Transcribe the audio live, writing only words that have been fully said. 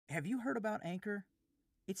Have you heard about Anchor?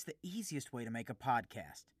 It's the easiest way to make a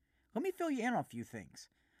podcast. Let me fill you in on a few things.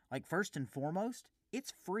 Like, first and foremost,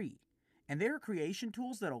 it's free. And there are creation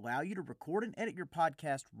tools that allow you to record and edit your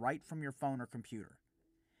podcast right from your phone or computer.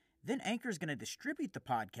 Then Anchor is going to distribute the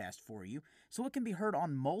podcast for you so it can be heard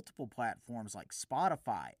on multiple platforms like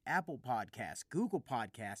Spotify, Apple Podcasts, Google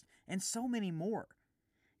Podcasts, and so many more.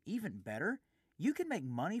 Even better, you can make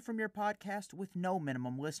money from your podcast with no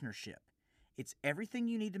minimum listenership. It's everything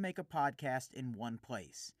you need to make a podcast in one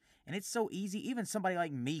place. And it's so easy, even somebody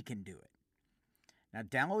like me can do it. Now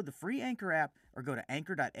download the free Anchor app or go to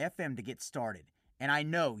anchor.fm to get started. And I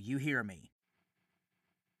know you hear me.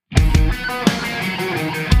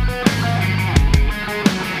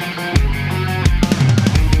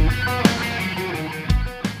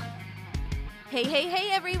 Hey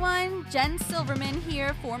everyone! Jen Silverman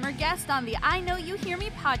here, former guest on the I Know You Hear Me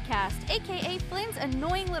podcast, aka Flynn's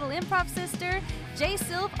annoying little improv sister,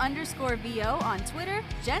 jsilv_VO on Twitter,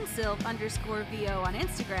 jensilv_VO on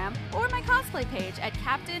Instagram, or my cosplay page at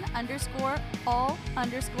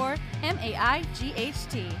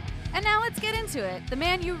captain_all_MAIGHT. And now let's get into it, the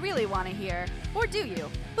man you really want to hear. Or do you?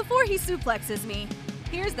 Before he suplexes me,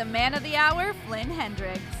 here's the man of the hour, Flynn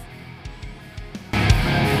Hendricks.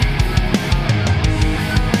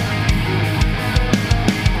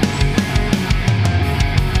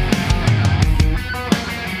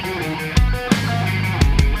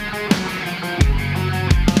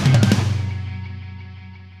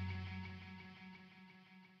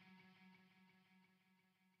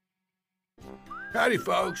 Howdy,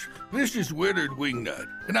 folks. This is Willard Wingnut,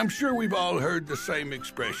 and I'm sure we've all heard the same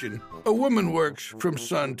expression. A woman works from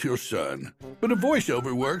sun till sun, but a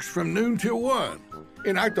voiceover works from noon till 1.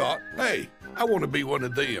 And I thought, hey, I want to be one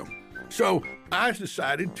of them. So I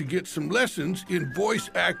decided to get some lessons in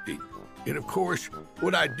voice acting. And of course,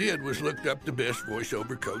 what I did was looked up the best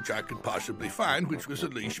voiceover coach I could possibly find, which was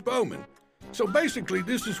Elise Bowman. So basically,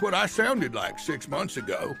 this is what I sounded like 6 months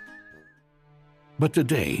ago. But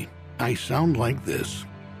today, I sound like this.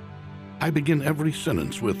 I begin every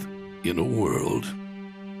sentence with, in a world.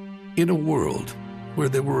 In a world where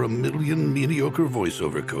there were a million mediocre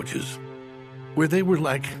voiceover coaches, where they were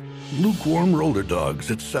like lukewarm roller dogs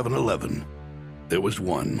at 7-Eleven, there was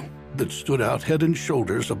one that stood out head and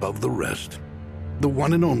shoulders above the rest. The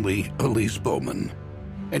one and only Elise Bowman.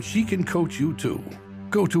 And she can coach you too.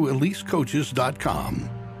 Go to EliseCoaches.com.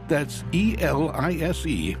 That's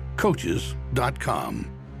ELISE coaches.com.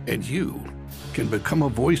 And you can become a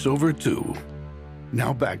voiceover too.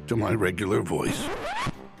 Now back to my regular voice.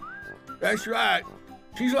 That's right.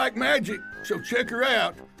 She's like magic, so check her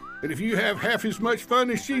out. And if you have half as much fun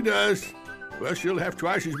as she does, well, she'll have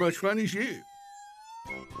twice as much fun as you.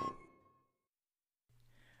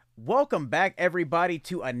 Welcome back, everybody,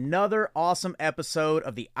 to another awesome episode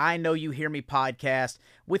of the I Know You Hear Me podcast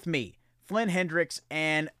with me, Flynn Hendricks,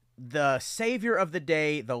 and the savior of the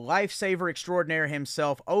day, the lifesaver extraordinaire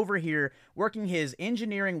himself over here working his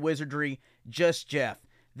engineering wizardry, Just Jeff.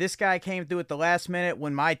 This guy came through at the last minute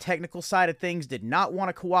when my technical side of things did not want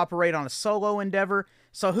to cooperate on a solo endeavor.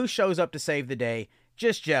 So who shows up to save the day?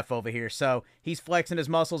 Just Jeff over here. So he's flexing his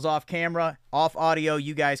muscles off camera, off audio.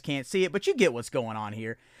 You guys can't see it, but you get what's going on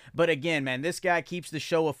here. But again, man, this guy keeps the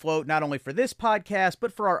show afloat, not only for this podcast,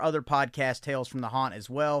 but for our other podcast, Tales from the Haunt,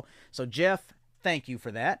 as well. So Jeff, thank you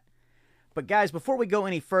for that. But guys, before we go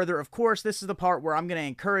any further, of course, this is the part where I'm going to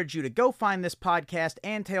encourage you to go find this podcast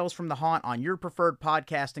and Tales from the Haunt on your preferred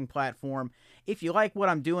podcasting platform. If you like what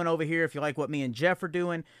I'm doing over here, if you like what me and Jeff are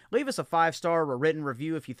doing, leave us a 5-star or a written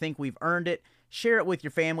review if you think we've earned it. Share it with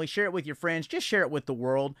your family, share it with your friends, just share it with the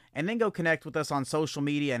world, and then go connect with us on social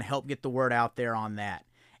media and help get the word out there on that.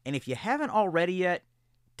 And if you haven't already yet,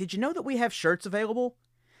 did you know that we have shirts available?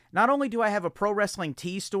 Not only do I have a Pro Wrestling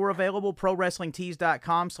Tees store available,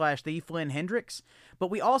 prowrestlingtees.com/theflynnhendricks, but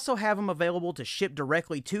we also have them available to ship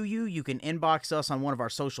directly to you. You can inbox us on one of our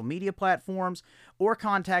social media platforms or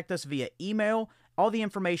contact us via email. All the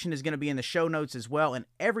information is going to be in the show notes as well, and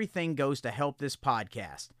everything goes to help this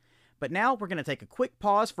podcast. But now we're going to take a quick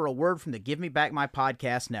pause for a word from the Give Me Back My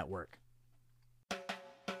Podcast network.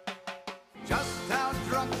 Just how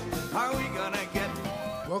drunk are we gonna get?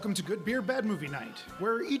 Welcome to Good Beer, Bad Movie Night,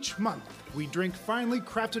 where each month we drink finely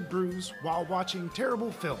crafted brews while watching terrible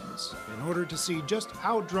films in order to see just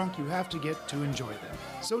how drunk you have to get to enjoy them.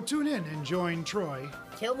 So tune in and join Troy,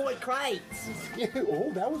 Kilmore Crites. Oh,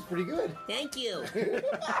 that was pretty good. Thank you.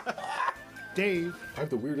 Dave, I have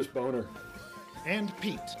the weirdest boner. and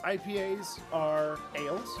Pete. IPAs are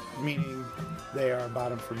ales, meaning they are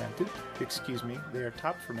bottom fermented. Excuse me, they are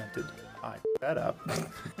top fermented. I that up.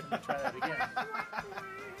 Try that again.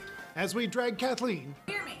 As we drag Kathleen,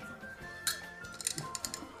 Hear me.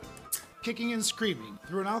 kicking and screaming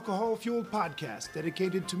through an alcohol-fueled podcast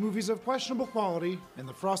dedicated to movies of questionable quality and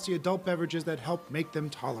the frosty adult beverages that help make them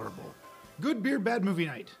tolerable. Good Beer, Bad Movie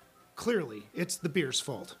Night. Clearly, it's the beer's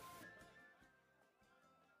fault.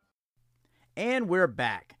 And we're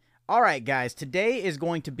back. All right, guys, today is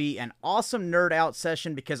going to be an awesome nerd out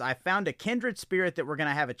session because I found a kindred spirit that we're going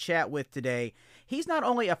to have a chat with today. He's not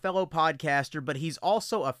only a fellow podcaster, but he's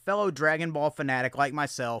also a fellow Dragon Ball fanatic like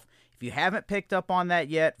myself. If you haven't picked up on that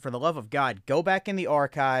yet, for the love of God, go back in the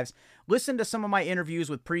archives, listen to some of my interviews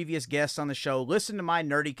with previous guests on the show, listen to my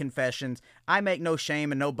nerdy confessions. I make no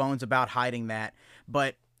shame and no bones about hiding that,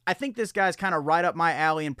 but I think this guy's kind of right up my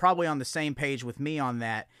alley and probably on the same page with me on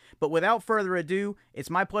that. But without further ado, it's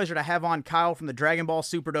my pleasure to have on Kyle from the Dragon Ball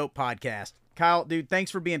SuperDope podcast. Kyle, dude, thanks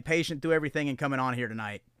for being patient through everything and coming on here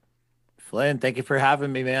tonight. Flynn, thank you for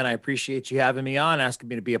having me, man. I appreciate you having me on, asking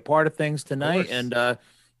me to be a part of things tonight. And,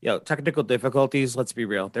 technical difficulties, let's be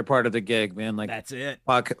real. They're part of the gig, man. Like, that's it.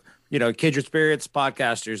 Kindred spirits,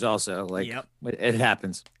 podcasters also. Like, yep. It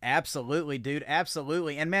happens. Absolutely, dude.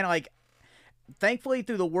 Absolutely. And, man, like, thankfully,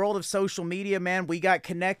 through the world of social media, man, we got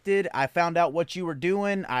connected. I found out what you were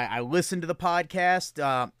doing. I listened to the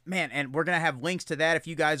podcast. Man, and we're going to have links to that if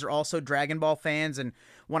you guys are also Dragon Ball fans and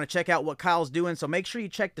want to check out what Kyle's doing. So make sure you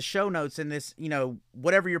check the show notes in this,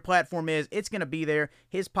 whatever your platform is, it's going to be there.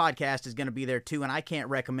 His podcast is going to be there too, and I can't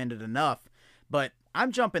recommend it enough. But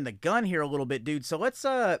I'm jumping the gun here a little bit, dude. So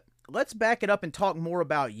let's back it up and talk more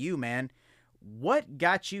about you, man. What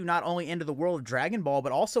got you not only into the world of Dragon Ball,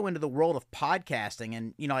 but also into the world of podcasting?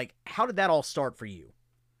 And, how did that all start for you?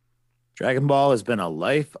 Dragon Ball has been a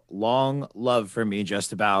lifelong love for me,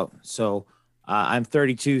 just about. So I'm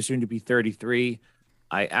 32, soon to be 33.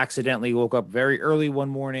 I accidentally woke up very early one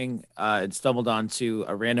morning and stumbled onto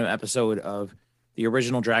a random episode of the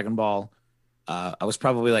original Dragon Ball. I was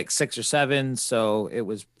probably like 6 or 7, so it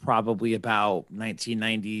was probably about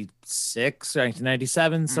 1996 or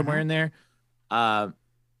 1997, somewhere in there. And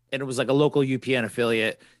it was like a local UPN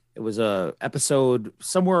affiliate. It was a episode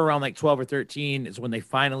somewhere around like 12 or 13 is when they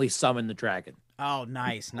finally summoned the dragon. Oh,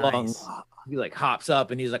 nice. He like hops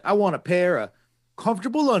up and he's like, I want a pair of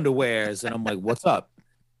comfortable underwears. And I'm like, what's up?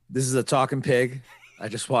 This is a talking pig. I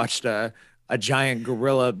just watched a giant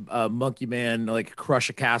gorilla monkey man like crush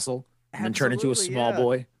a castle and then turn into a small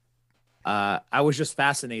boy. I was just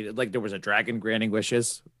fascinated. Like, there was a dragon granting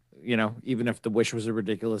wishes. Even if the wish was a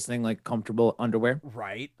ridiculous thing, like comfortable underwear.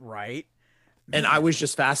 Right. And I was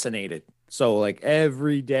just fascinated. So like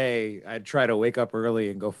every day I'd try to wake up early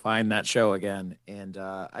and go find that show again. And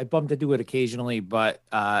I bumped into it occasionally, but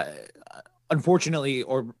unfortunately,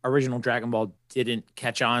 original Dragon Ball didn't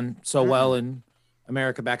catch on so well in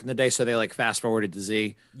America back in the day. So they like fast forwarded to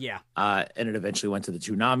Z. Yeah. And it eventually went to the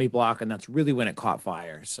Toonami block, and that's really when it caught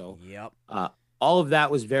fire. So yep. All of that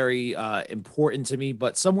was very important to me.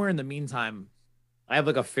 But somewhere in the meantime, I have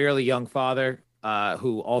like a fairly young father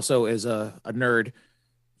who also is a nerd.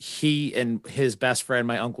 He and his best friend,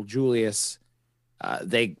 my uncle Julius,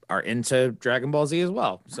 they are into Dragon Ball Z as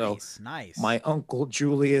well. So nice. My uncle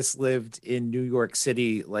Julius lived in New York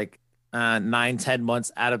City like 9-10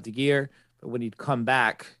 months out of the year. But when he'd come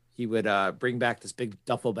back, he would bring back this big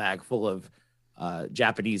duffel bag full of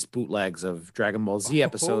Japanese bootlegs of Dragon Ball Z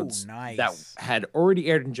episodes that had already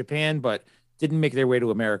aired in Japan, but didn't make their way to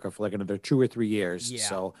America for like another 2 or 3 years. Yeah.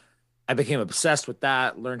 So I became obsessed with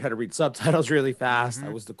that, learned how to read subtitles really fast. I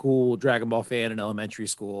was the cool Dragon Ball fan in elementary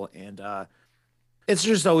school. And it's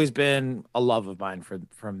just always been a love of mine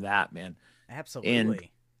from that, man.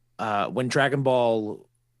 Absolutely. And when Dragon Ball,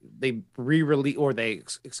 they re-released, or they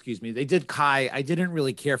did Kai. I didn't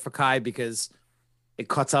really care for Kai because it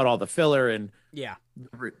cuts out all the filler, and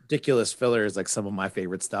ridiculous filler is like some of my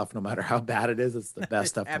favorite stuff. No matter how bad it is, it's the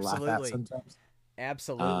best stuff to laugh at sometimes.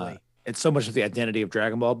 Absolutely. It's so much of the identity of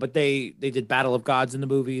Dragon Ball, but they did Battle of Gods in the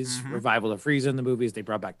movies, Revival of Frieza in the movies. They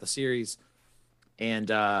brought back the series, and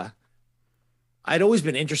I'd always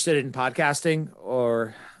been interested in podcasting,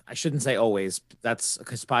 or I shouldn't say always. That's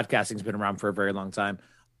because podcasting's been around for a very long time.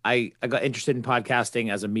 I got interested in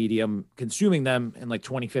podcasting as a medium, consuming them in like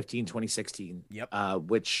 2015, 2016,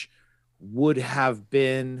 which would have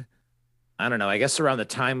been, I don't know, I guess around the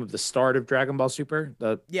time of the start of Dragon Ball Super,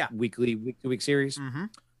 the week-to-week series.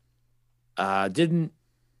 Didn't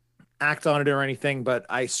act on it or anything, but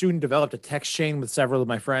I soon developed a text chain with several of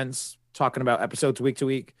my friends talking about episodes week to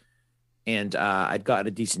week. And I'd gotten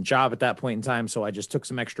a decent job at that point in time. So I just took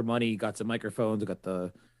some extra money, got some microphones, got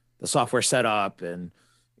the software set up and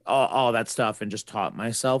all that stuff, and just taught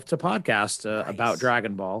myself to podcast about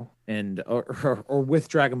Dragon Ball and or with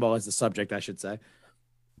Dragon Ball as the subject, I should say.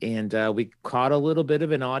 And we caught a little bit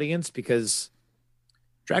of an audience because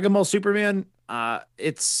Dragon Ball Superman,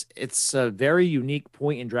 it's a very unique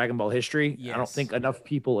point in Dragon Ball history. I don't Yes. think enough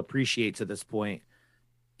people appreciate to this point,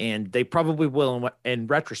 and they probably will in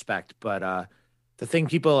retrospect. But the thing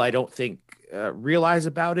people I don't think realize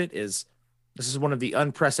about it is this is one of the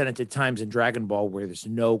unprecedented times in Dragon Ball where there's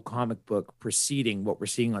no comic book preceding what we're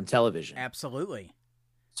seeing on television. Absolutely.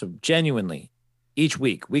 So genuinely, each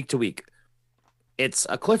week to week, it's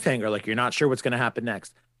a cliffhanger. Like you're not sure what's going to happen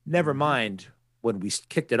next. Never mind. When we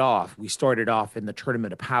kicked it off, we started off in the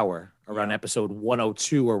Tournament of Power around episode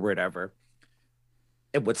 102 or whatever.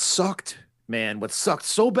 And what sucked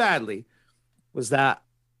so badly was that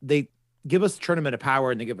they give us the Tournament of Power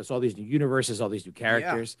and they give us all these new universes, all these new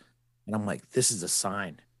characters. And I'm like, this is a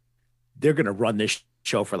sign. They're going to run this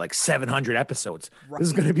show for like 700 episodes. Right. This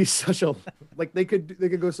is going to be such a, like they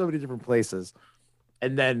could go so many different places.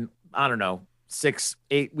 And then, I don't know,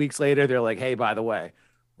 6-8 weeks later, they're like, hey, by the way,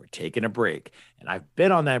 we're taking a break. And I've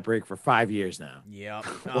been on that break for 5 years now. Yep.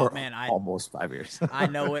 Oh, man. Almost 5 years. I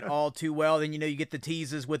know it all too well. Then, you get the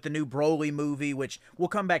teases with the new Broly movie, which we'll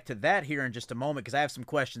come back to that here in just a moment because I have some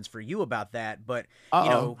questions for you about that. But,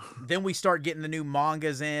 then we start getting the new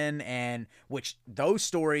mangas in, and which those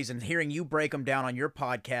stories and hearing you break them down on your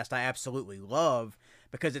podcast, I absolutely love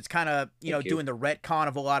because it's kind of, doing the retcon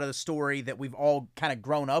of a lot of the story that we've all kind of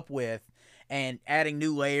grown up with. And adding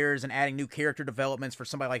new layers and adding new character developments for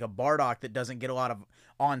somebody like a Bardock that doesn't get a lot of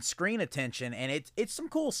on-screen attention. And it's some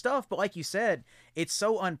cool stuff, but like you said, it's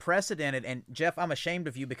so unprecedented. And Jeff, I'm ashamed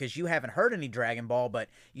of you because you haven't heard any Dragon Ball, but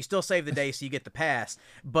you still save the day so you get the pass.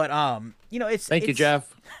 But, Thank you,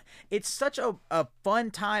 Jeff. It's such a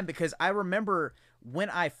fun time because I remember when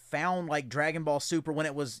I found like Dragon Ball Super when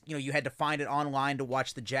it was, you had to find it online to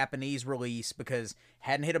watch the Japanese release because it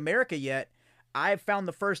hadn't hit America yet. I found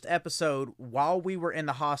the first episode while we were in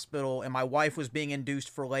the hospital and my wife was being induced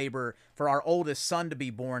for labor for our oldest son to be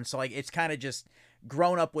born. So like, it's kind of just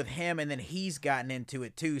grown up with him and then he's gotten into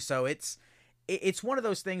it too. So it's one of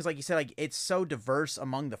those things, like you said, like it's so diverse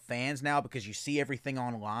among the fans now because you see everything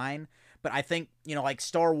online. But I think, like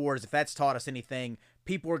Star Wars, if that's taught us anything,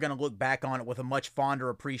 people are going to look back on it with a much fonder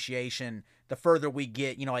appreciation the further we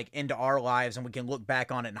get, like into our lives and we can look back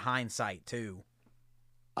on it in hindsight too.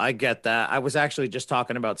 I get that. I was actually just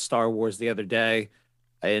talking about Star Wars the other day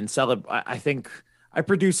and I think I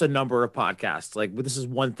produce a number of podcasts. Like this is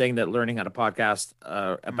one thing that learning how to podcast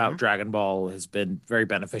about Dragon Ball has been very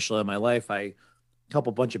beneficial in my life. I help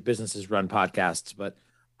a bunch of businesses run podcasts, but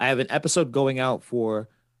I have an episode going out for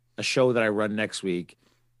a show that I run next week,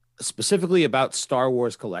 specifically about Star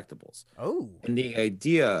Wars collectibles. Oh, and the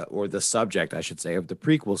idea or the subject, I should say, of the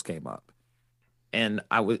prequels came up. And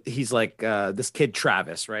he's like this kid,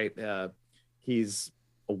 Travis, right? He's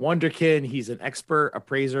a wonderkid. He's an expert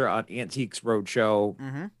appraiser on Antiques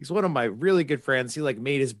Roadshow. He's one of my really good friends. He like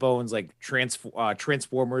made his bones like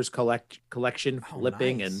Transformers collection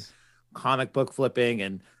flipping nice. and comic book flipping.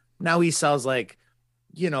 And now he sells like,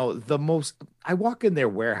 the most, I walk in their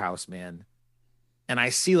warehouse, man, and I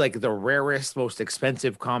see like the rarest, most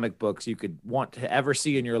expensive comic books you could want to ever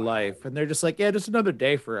see in your life. And they're just like, yeah, just another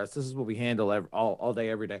day for us. This is what we handle all day,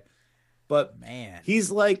 every day. But man, he's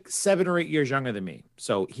like 7 or 8 years younger than me.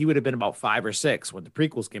 So he would have been about 5 or 6 when the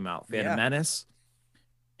prequels came out, Phantom Menace.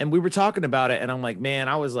 And we were talking about it. And I'm like, man,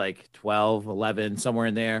 I was like 12, 11, somewhere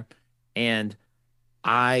in there. And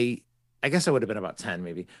I guess I would have been about 10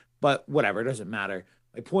 maybe, but whatever. It doesn't matter.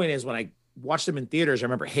 My point is when I watched them in theaters, I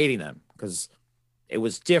remember hating them because it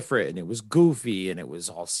was different and it was goofy and it was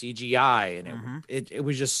all CGI and it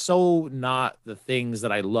was just so not the things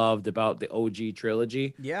that I loved about the OG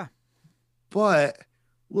trilogy. Yeah. But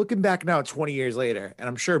looking back now 20 years later, and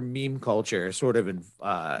I'm sure meme culture sort of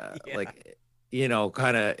like,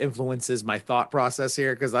 kind of influences my thought process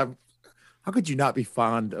here because how could you not be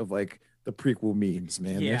fond of like the prequel memes,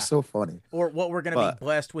 man? Yeah. They're so funny. Or what we're going to be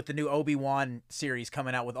blessed with the new Obi-Wan series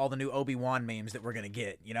coming out with all the new Obi-Wan memes that we're going to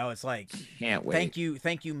get. It's like, can't wait.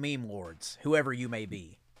 Thank you, meme lords, whoever you may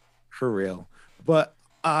be. For real. But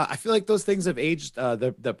I feel like those things have aged,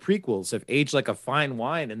 the prequels have aged like a fine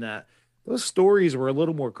wine in that those stories were a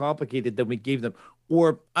little more complicated than we gave them.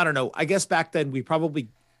 Or, I don't know, I guess back then we probably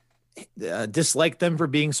disliked them for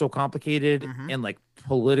being so complicated and like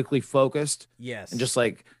politically focused. Yes. And just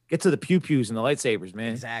like get to the pew-pews and the lightsabers,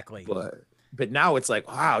 man. Exactly. But now it's like,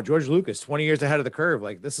 wow, George Lucas, 20 years ahead of the curve.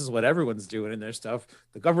 Like this is what everyone's doing in their stuff.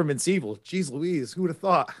 The government's evil. Jeez Louise, who would have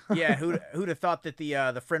thought? Yeah, who'd have thought that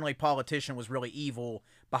the friendly politician was really evil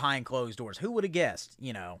behind closed doors? Who would have guessed,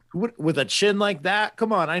 With a chin like that?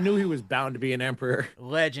 Come on, I knew he was bound to be an emperor.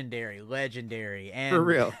 Legendary. And for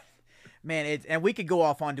real. Man, and we could go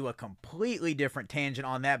off onto a completely different tangent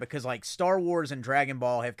on that because like Star Wars and Dragon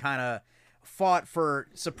Ball have kind of fought for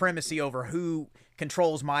supremacy over who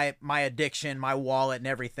controls my addiction, my wallet, and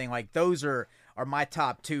everything. Like those are my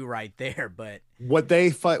top two right there. But what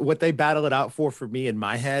they battle it out for me in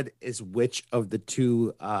my head is which of the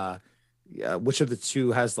two has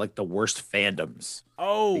like the worst fandoms.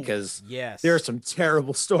 Oh, because yes, there are some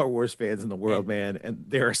terrible Star Wars fans in the world, man, and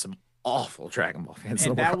there are some awful Dragon Ball fans.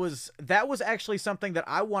 And that was actually something that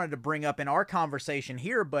I wanted to bring up in our conversation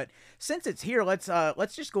here. But since it's here, let's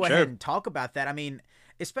just go ahead and talk about that. I mean,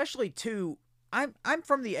 especially too, I'm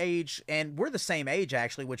from the age, and we're the same age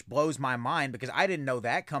actually, which blows my mind because I didn't know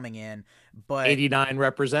that coming in. But 89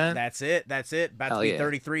 represent. That's it. About to be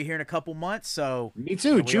 33 here in a couple months. So me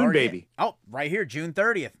too, June baby. Right here, June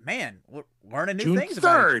 30th. Man, we're learning new June things 3rd.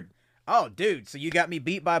 about it. Oh, dude, so you got me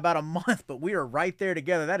beat by about a month, but we are right there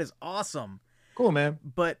together. That is awesome. Cool, man.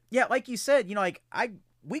 But yeah, like you said, like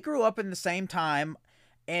we grew up in the same time,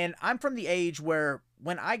 and I'm from the age where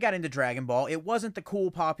when I got into Dragon Ball, it wasn't the cool,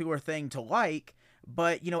 popular thing to like,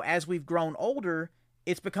 but as we've grown older,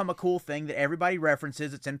 it's become a cool thing that everybody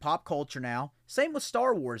references. It's in pop culture now. Same with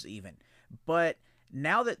Star Wars even. But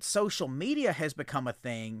now that social media has become a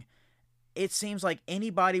thing, it seems like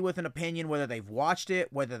anybody with an opinion, whether they've watched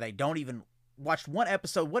it, whether they don't even watch one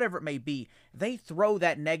episode, whatever it may be, they throw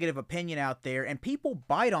that negative opinion out there and people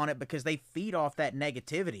bite on it because they feed off that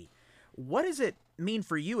negativity. What does it mean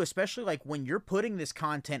for you, especially like when you're putting this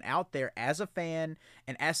content out there as a fan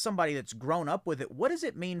and as somebody that's grown up with it? What does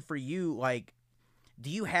it mean for you? Like, do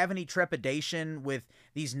you have any trepidation with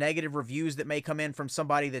these negative reviews that may come in from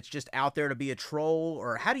somebody that's just out there to be a troll?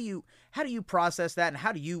 Or how do you process that, and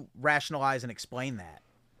how do you rationalize and explain that?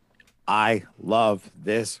 I love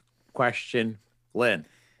this question, Lynn.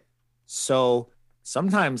 So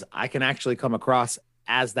sometimes I can actually come across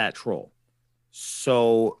as that troll.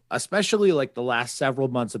 So especially like the last several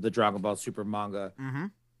months of the Dragon Ball Super manga,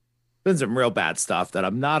 been some real bad stuff that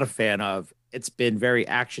I'm not a fan of. It's been very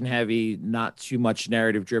action heavy, not too much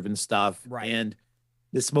narrative driven stuff. Right. And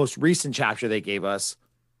this most recent chapter they gave us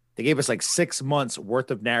like 6 months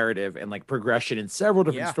worth of narrative and like progression in several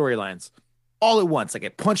different storylines all at once. Like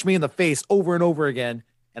it punched me in the face over and over again.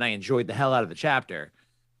 And I enjoyed the hell out of the chapter.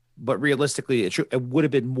 But realistically, it would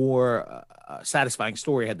have been more satisfying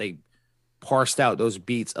story had they parsed out those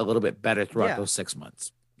beats a little bit better throughout those 6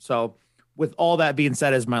 months. So with all that being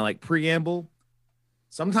said as my like preamble,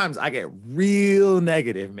 sometimes I get real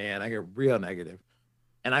negative, man. I get real negative.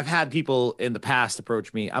 And I've had people in the past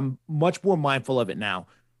approach me. I'm much more mindful of it now.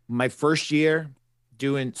 My first year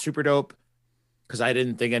doing Super Dope, because I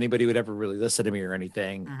didn't think anybody would ever really listen to me or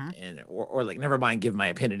anything, and or like never mind give my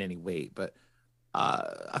opinion any weight. But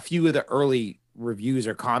a few of the early reviews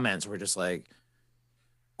or comments were just like,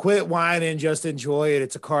 quit whining, just enjoy it.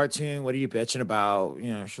 It's a cartoon. What are you bitching about?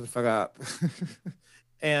 Shut the fuck up.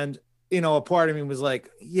 And a part of me was like,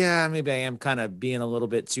 yeah, maybe I am kind of being a little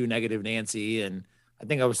bit too negative Nancy. And I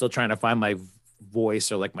think I was still trying to find my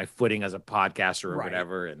voice or like my footing as a podcaster or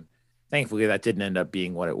whatever. And thankfully that didn't end up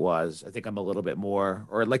being what it was. I think I'm a little bit more,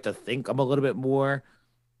 or I'd like to think I'm a little bit more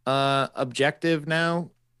objective now.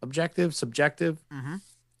 Objective, subjective. I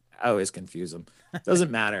always confuse them. Doesn't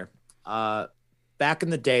matter. Back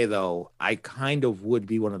in the day though, I kind of would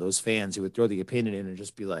be one of those fans who would throw the opinion in and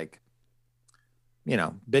just be like,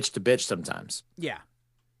 bitch to bitch sometimes. Yeah.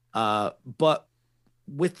 But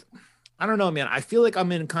with, I don't know, man, I feel like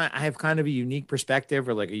I have kind of a unique perspective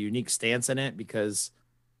or like a unique stance in it because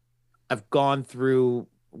I've gone through,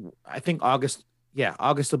 I think August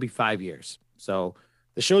will be 5 years. So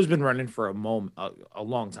the show's been running for a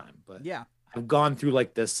long time, but yeah, I've gone through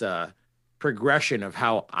like this progression of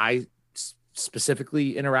how I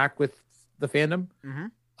specifically interact with the fandom.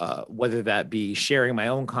 Whether that be sharing my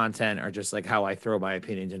own content or just like how I throw my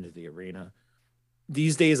opinions into the arena.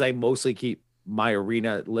 These days, I mostly keep my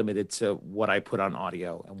arena limited to what I put on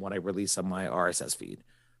audio and what I release on my RSS feed.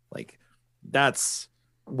 Like that's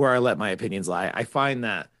where I let my opinions lie. I find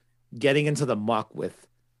that getting into the muck with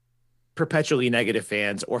perpetually negative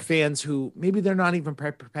fans or fans who maybe they're not even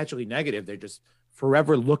perpetually negative. They're just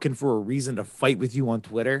forever looking for a reason to fight with you on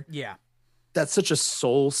Twitter. Yeah. That's such a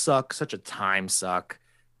soul suck, such a time suck.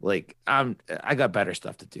 Like I got better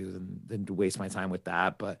stuff to do than to waste my time with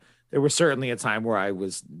that. But there was certainly a time where I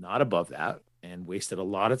was not above that and wasted a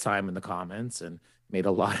lot of time in the comments and made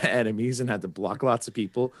a lot of enemies and had to block lots of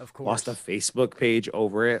people. Of course. Lost a Facebook page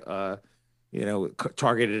over it.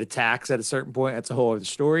 Targeted attacks at a certain point. That's a whole other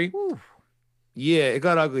story. Whew. Yeah, it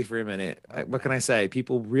got ugly for a minute. What can I say?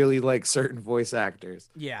 People really like certain voice actors.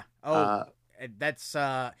 Yeah. that's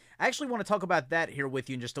I actually want to talk about that here with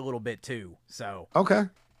you in just a little bit too. So Okay,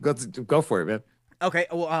 go for it, man. okay,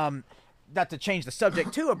 well, not to change the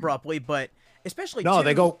subject too abruptly, but especially No,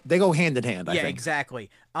 too, they go hand in hand. I yeah, think. exactly.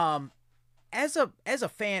 As a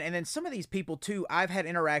fan, and then some of these people too, I've had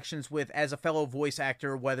interactions with as a fellow voice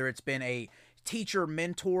actor, whether it's been a teacher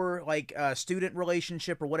mentor like student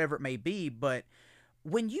relationship or whatever it may be, but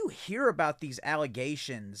when you hear about these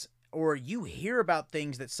allegations or you hear about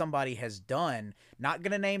things that somebody has done, not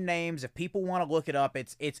going to name names, if people want to look it up,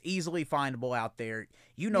 it's easily findable out there.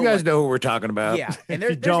 You guys know who we're talking about. Yeah, and if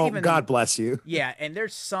you don't, even, God bless you. Yeah, and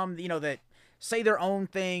there's some, that say their own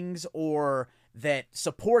things or that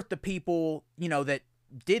support the people, that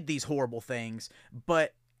did these horrible things.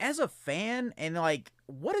 But as a fan, and like,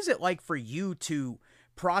 what is it like for you to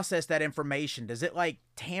process that information? Does it like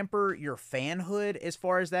tamper your fanhood as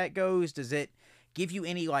far as that goes? Does it give you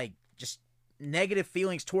any like just negative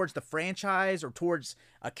feelings towards the franchise or towards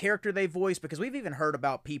a character they voice? Because we've even heard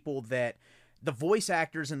about people that the voice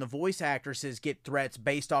actors and the voice actresses get threats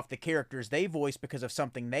based off the characters they voice because of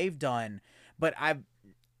something they've done. But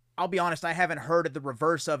I'll be honest, I haven't heard of the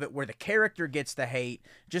reverse of it where the character gets the hate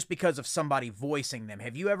just because of somebody voicing them.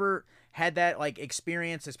 Have you ever had that like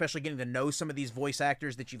experience, especially getting to know some of these voice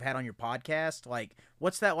actors that you've had on your podcast? Like,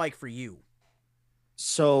 what's that like for you?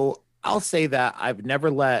 So I'll say that I've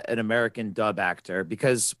never let an American dub actor,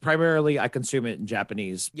 because primarily I consume it in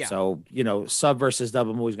Japanese. Yeah. So, sub versus dub,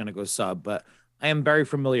 I'm always going to go sub, but I am very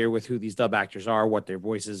familiar with who these dub actors are, what their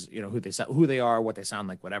voices, who they are, what they sound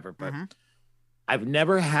like, whatever. But I've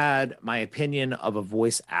never had my opinion of a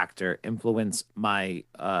voice actor influence my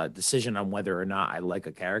decision on whether or not I like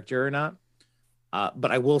a character or not.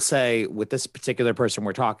 But I will say with this particular person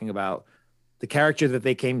we're talking about, the character that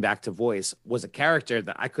they came back to voice was a character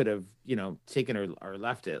that I could have, taken or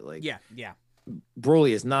left it. Like, yeah.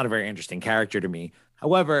 Broly is not a very interesting character to me.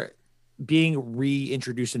 However, being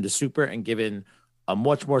reintroduced into Super and given a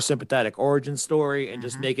much more sympathetic origin story and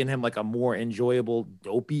just making him like a more enjoyable,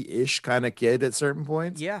 dopey-ish kind of kid at certain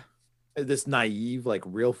points. Yeah. This naive, like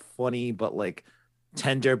real funny, but like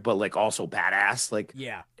tender, but like also badass. Like,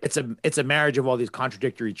 yeah, it's a marriage of all these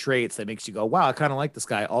contradictory traits that makes you go, wow, I kind of like this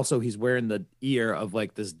guy. Also, he's wearing the ear of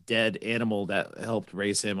like this dead animal that helped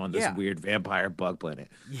raise him on this weird vampire bug planet.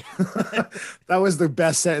 Yeah. That was the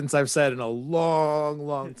best sentence I've said in a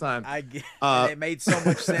long time. It made so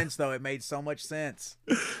much sense though. It made so much sense.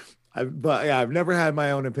 I've never had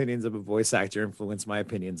my own opinions of a voice actor influence my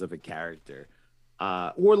opinions of a character.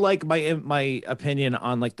 Or like my opinion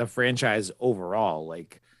on like the franchise overall.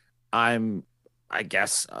 Like, I'm, I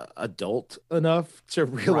guess, adult enough to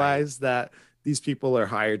realize that these people are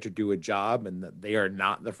hired to do a job and that they are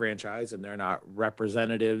not the franchise and they're not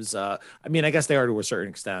representatives. I mean, I guess they are to a certain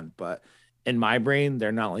extent, but in my brain,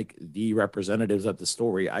 they're not like the representatives of the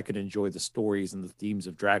story. I could enjoy the stories and the themes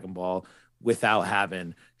of Dragon Ball without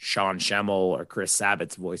having Sean Schemmel or Chris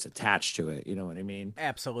Sabat's voice attached to it. You know what I mean?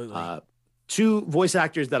 Absolutely. Two voice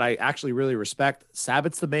actors that I actually really respect.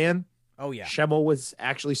 Sabat's the man. Oh, yeah. Schemmel was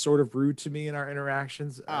actually sort of rude to me in our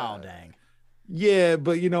interactions. Oh, dang. Yeah,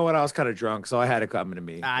 but you know what? I was kind of drunk, so I had it coming to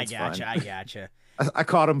me. I gotcha. I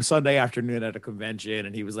caught him Sunday afternoon at a convention,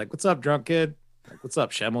 and he was like, "What's up, drunk kid?" Like, "What's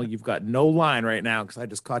up, Schemmel? You've got no line right now because I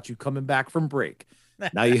just caught you coming back from break.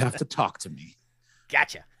 Now you have to talk to me."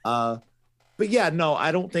 Gotcha. But yeah, no,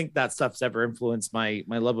 I don't think that stuff's ever influenced my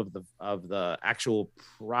love of the actual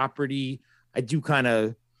property. I do kind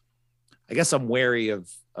of, I guess I'm wary of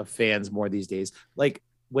fans more these days. Like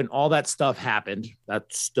when all that stuff happened,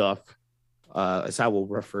 that stuff, is how we'll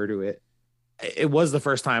refer to it. It was the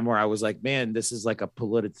first time where I was like, man, this is like a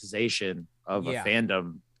politicization of a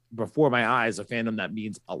fandom before my eyes, a fandom that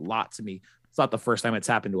means a lot to me. It's not the first time it's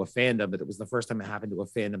happened to a fandom, but it was the first time it happened to a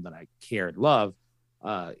fandom that I care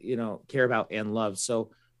about and love.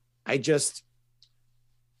 So I guess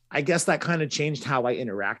that kind of changed how I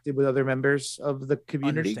interacted with other members of the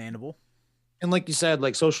community. Understandable. And like you said,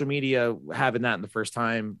 like social media, having that in the first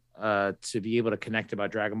time to be able to connect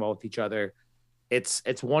about Dragon Ball with each other, it's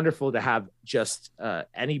wonderful to have just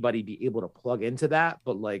anybody be able to plug into that.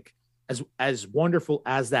 But like as wonderful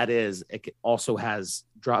as that is, it also has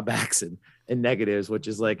drawbacks and negatives, which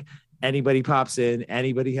is like anybody pops in,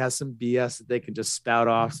 anybody has some BS that they can just spout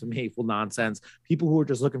off, some hateful nonsense. People who are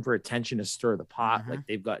just looking for attention to stir the pot, like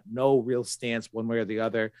they've got no real stance one way or the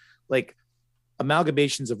other. Like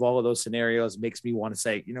amalgamations of all of those scenarios makes me want to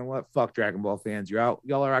say, you know what, fuck Dragon Ball fans, y'all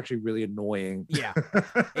are actually really annoying. Yeah.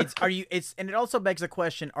 And it also begs the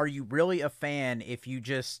question, are you really a fan if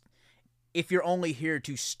you're only here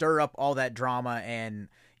to stir up all that drama and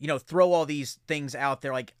throw all these things out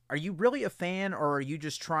there? Like, are you really a fan, or are you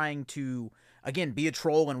just trying to again, be a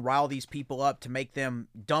troll and rile these people up to make them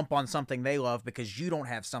dump on something they love because you don't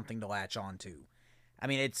have something to latch on to. I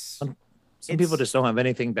mean, some people just don't have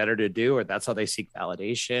anything better to do, or that's how they seek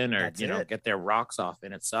validation, or get their rocks off,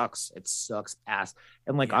 and it sucks ass.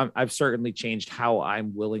 And like, I've certainly changed how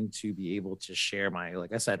I'm willing to be able to share my,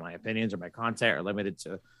 like I said, my opinions or my content are limited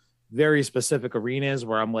to very specific arenas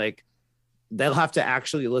where I'm like, they'll have to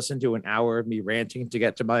actually listen to an hour of me ranting to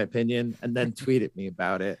get to my opinion and then tweet at me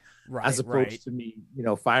about it, as opposed to me,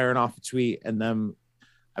 firing off a tweet. And then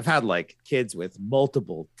I've had like kids with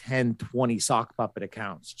multiple 10, 20 sock puppet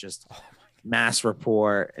accounts, just mass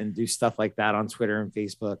report and do stuff like that on Twitter and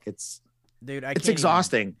Facebook. It's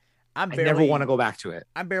exhausting. I never want to go back to it.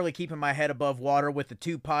 I'm barely keeping my head above water with the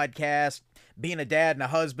 2 podcasts, being a dad and a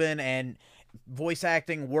husband, and voice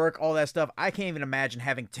acting, work, all that stuff. I can't even imagine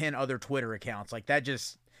having 10 other Twitter accounts. Like that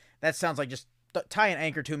sounds like just tie an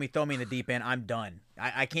anchor to me, throw me in the deep end. I'm done.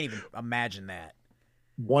 I can't even imagine that.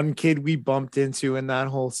 One kid we bumped into in that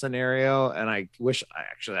whole scenario, and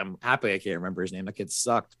I'm happy I can't remember his name. That kid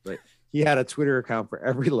sucked, but he had a Twitter account for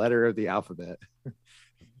every letter of the alphabet.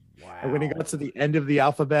 Wow. And when he got to the end of the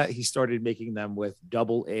alphabet, he started making them with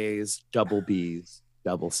double A's, double B's,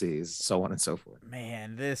 double C's, so on and so forth.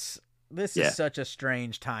 Man, this is such a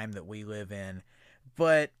strange time that we live in,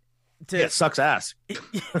 but it sucks ass.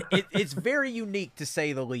 It's very unique to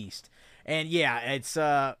say the least. And it's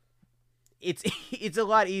a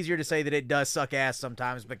lot easier to say that it does suck ass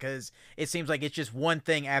sometimes, because it seems like it's just one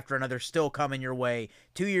thing after another still coming your way.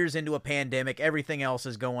 2 years into a pandemic, everything else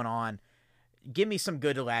is going on. Give me some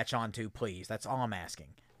good to latch onto, please. That's all I'm asking.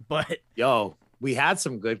 But we had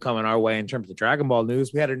some good coming our way in terms of Dragon Ball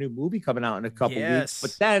news. We had a new movie coming out in a couple weeks.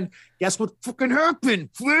 But then, guess what fucking happened,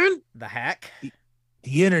 Flynn? The hack?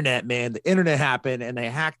 The internet, man. The internet happened, and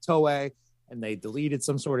they hacked Toei, and they deleted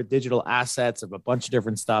some sort of digital assets of a bunch of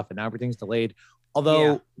different stuff, and now everything's delayed.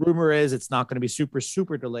 Although rumor is it's not going to be super,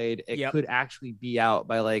 super delayed. It could actually be out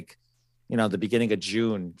by the beginning of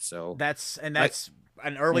June. So that's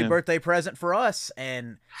an early birthday present for us.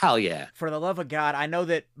 And hell yeah, for the love of God, I know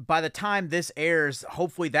that by the time this airs,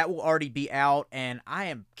 hopefully that will already be out. And I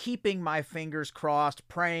am keeping my fingers crossed,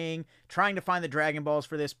 praying, trying to find the Dragon Balls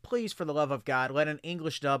for this. Please, for the love of God, let an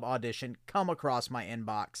English dub audition come across my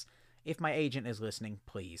inbox. If my agent is listening,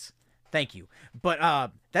 please. Thank you.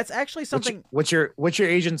 But that's actually something. What's your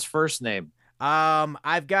agent's first name?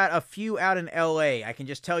 I've got a few out in LA. I can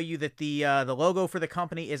just tell you that the logo for the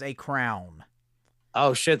company is a crown.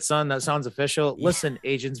 Oh shit, son, that sounds official. Yeah. Listen,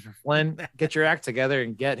 agents for Flynn, get your act together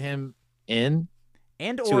and get him in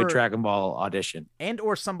to a Dragon Ball audition. And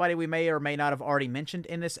or somebody we may or may not have already mentioned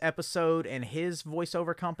in this episode and his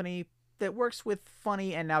voiceover company that works with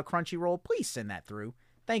Funny and now Crunchyroll. Please send that through.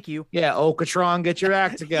 Thank you. Yeah, Okatron, get your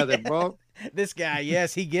act together, bro. This guy,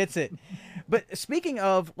 yes, he gets it. But speaking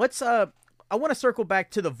of, I want to circle back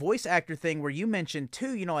to the voice actor thing where you mentioned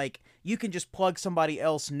too, you can just plug somebody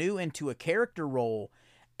else new into a character role.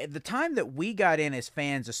 At the time that we got in as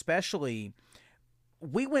fans, especially,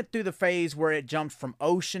 we went through the phase where it jumped from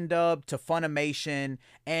Ocean Dub to Funimation,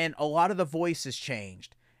 and a lot of the voices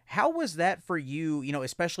changed. How was that for you,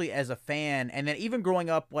 especially as a fan, and then even growing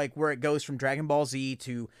up, like where it goes from Dragon Ball Z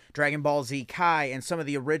to Dragon Ball Z Kai, and some of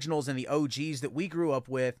the originals and the OGs that we grew up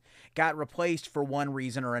with got replaced for one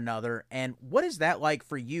reason or another? And what is that like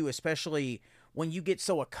for you, especially when you get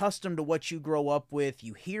so accustomed to what you grow up with,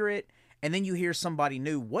 you hear it, and then you hear somebody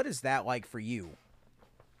new? What is that like for you?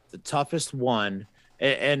 The toughest one,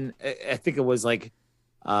 and I think it was like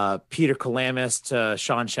Peter Kalamis to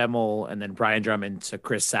Sean Schemmel, and then Brian Drummond to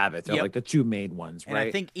Chris Sabat. They're like the two main ones, right? And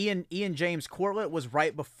I think Ian James Corlett was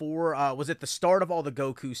right before, was at the start of all the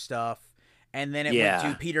Goku stuff, and then it went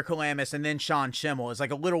to Peter Kalamis and then Sean Schemmel. It's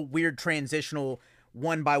like a little weird transitional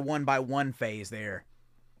one by one phase there.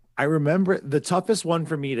 I remember the toughest one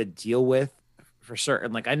for me to deal with, for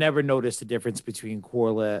certain. Like, I never noticed the difference between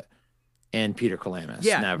Corlett and Peter Kalamis.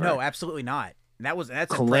 Yeah, never. No, absolutely not.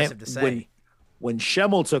 That's impressive to say. When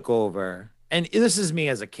Schemmel took over, and this is me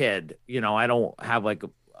as a kid, I don't have like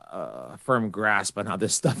a firm grasp on how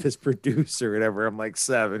this stuff is produced or whatever. I'm like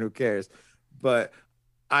 7, who cares? But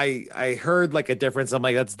I heard like a difference. I'm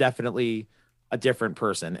like, that's definitely a different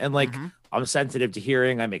person. And like, I'm sensitive to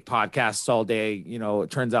hearing. I make podcasts all day. It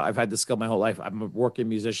turns out I've had this skill my whole life. I'm a working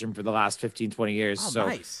musician for the last 15, 20 years. Oh, so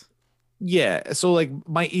nice. Yeah. So like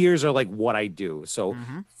my ears are like what I do. So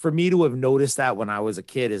for me to have noticed that when I was a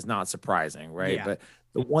kid is not surprising. Right. Yeah. But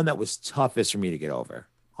the one that was toughest for me to get over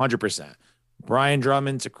 100%, Brian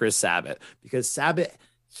Drummond to Chris Sabat, because Sabat,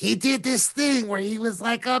 he did this thing where he was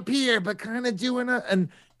like up here, but kind of doing and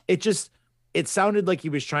it just, it sounded like he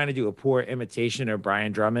was trying to do a poor imitation of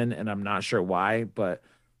Brian Drummond, and I'm not sure why, but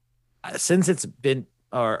since it's been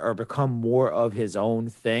or become more of his own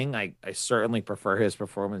thing, I certainly prefer his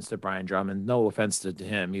performance to Brian Drummond. No offense to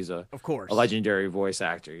him. He's a legendary voice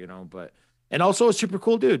actor, you know, but and also a super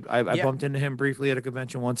cool dude. I bumped into him briefly at a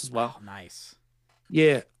convention once as well. Oh, nice.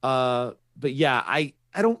 Yeah. But yeah, I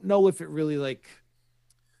don't know if it really like,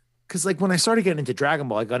 because like when I started getting into Dragon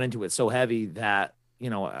Ball, I got into it so heavy that, you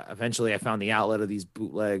know, eventually I found the outlet of these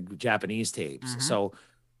bootleg Japanese tapes. So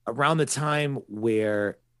around the time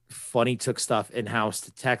where Funny took stuff in-house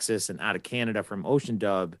to Texas and out of Canada from Ocean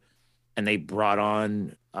Dub, and they brought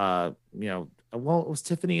on you know, well, was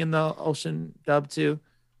Tiffany in the Ocean Dub too?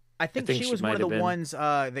 I think she was one of the ones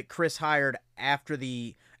that Chris hired after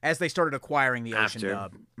as they started acquiring the Ocean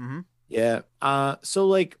Dub. Yeah. So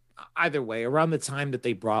like either way, around the time that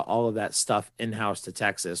they brought all of that stuff in-house to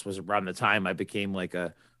Texas was around the time I became like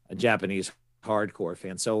a Japanese hardcore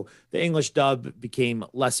fan. So the English dub became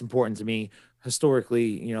less important to me. Historically,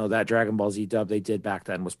 you know, that Dragon Ball Z dub they did back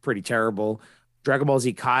then was pretty terrible. Dragon Ball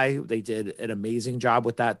Z Kai, they did an amazing job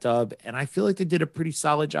with that dub, and I feel like they did a pretty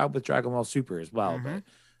solid job with Dragon Ball Super as well. But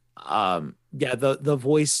yeah, the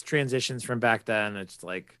voice transitions from back then, it's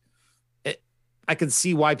like I can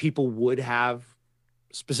see why people would have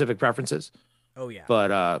specific preferences. Oh yeah.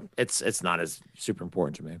 But it's not as super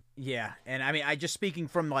important to me. Yeah. And I mean, I just speaking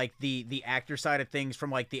from like the actor side of things,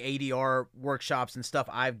 from like the ADR workshops and stuff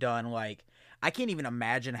I've done, like I can't even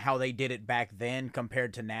imagine how they did it back then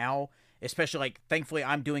compared to now, especially like thankfully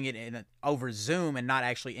I'm doing it over Zoom and not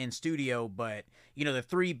actually in studio, but you know, the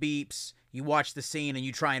 3 beeps, you watch the scene and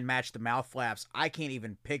you try and match the mouth flaps. I can't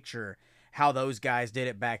even picture how those guys did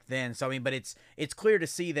it back then. So I mean, but it's clear to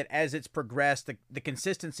see that as it's progressed, the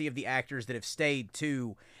consistency of the actors that have stayed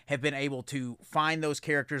too have been able to find those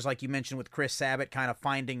characters, like you mentioned with Chris Sabat, kind of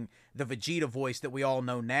finding the Vegeta voice that we all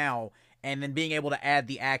know now, and then being able to add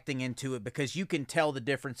the acting into it, because you can tell the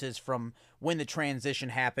differences from when the transition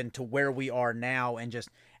happened to where we are now, and just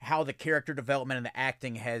how the character development and the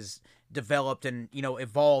acting has developed and, you know,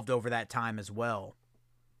 evolved over that time as well.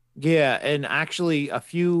 Yeah, and actually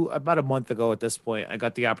about a month ago at this point, I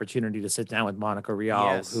got the opportunity to sit down with Monica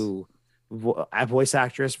Rial, who a voice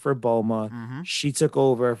actress for Bulma. She took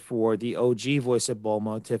over for the OG voice of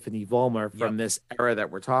Bulma, Tiffany Vollmer, from this era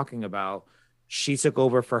that we're talking about. She took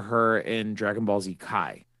over for her in Dragon Ball Z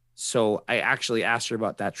Kai. So I actually asked her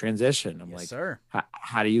about that transition. I'm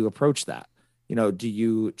how do you approach that? You know, do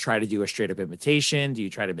you try to do a straight up imitation? Do you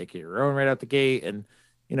try to make it your own right out the gate? And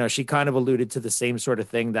you know, she kind of alluded to the same sort of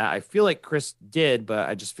thing that I feel like Chris did, but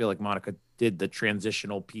I just feel like Monica did the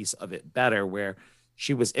transitional piece of it better, where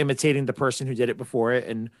she was imitating the person who did it before it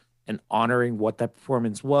and honoring what that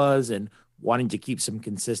performance was and wanting to keep some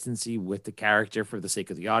consistency with the character for the sake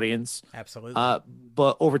of the audience. Absolutely.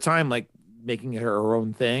 But over time, like making it her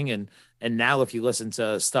own thing. And now if you listen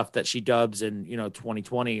to stuff that she dubs in, you know,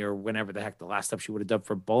 2020 or whenever the heck the last stuff she would have dubbed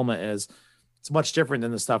for Bulma is, it's much different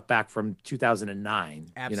than the stuff back from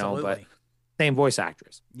 2009. Absolutely. You know, but same voice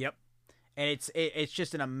actress. Yep. And it's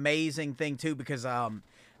just an amazing thing too, because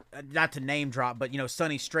not to name drop, but you know,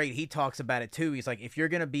 Sonny Strait, he talks about it too. He's like, if you're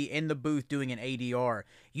going to be in the booth doing an ADR,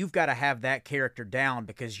 you've got to have that character down,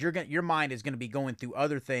 because your mind is going to be going through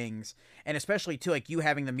other things. And especially too, like you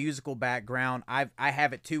having the musical background, I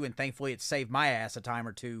have it too, and thankfully it saved my ass a time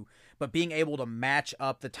or two. But being able to match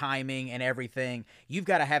up the timing and everything, you've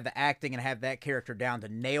got to have the acting and have that character down to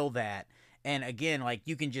nail that. And again, like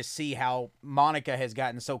you can just see how Monica has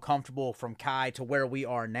gotten so comfortable from Kai to where we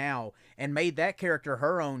are now and made that character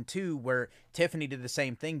her own too, where Tiffany did the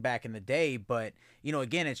same thing back in the day. But, you know,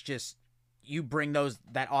 again, it's just you bring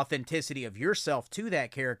that authenticity of yourself to that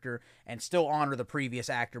character and still honor the previous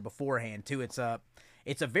actor beforehand too. It's a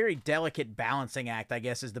very delicate balancing act, I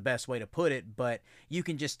guess is the best way to put it, but you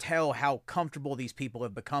can just tell how comfortable these people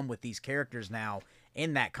have become with these characters now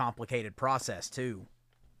in that complicated process too.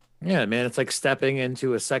 Yeah, man, it's like stepping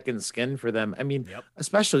into a second skin for them. I mean,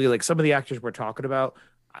 especially like some of the actors we're talking about,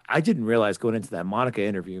 I didn't realize going into that Monica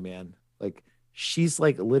interview, man, like she's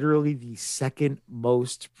like literally the second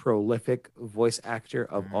most prolific voice actor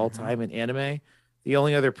of all time in anime. The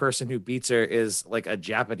only other person who beats her is like a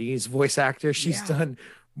Japanese voice actor. She's done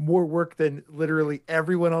more work than literally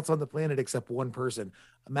everyone else on the planet except one person.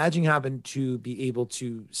 Imagine having to be able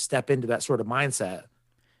to step into that sort of mindset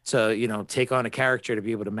to, you know, take on a character to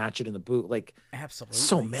be able to match it in the boot. Like, absolutely,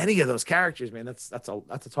 so many of those characters, man. That's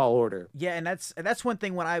a tall order. Yeah, and that's one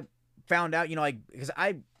thing when I found out, you know, like, because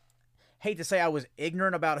I hate to say I was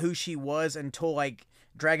ignorant about who she was until like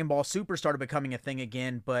Dragon Ball Super started becoming a thing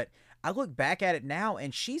again, but I look back at it now,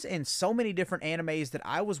 and she's in so many different animes that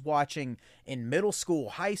I was watching in middle school,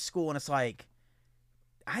 high school, and it's like,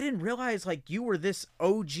 I didn't realize, like, you were this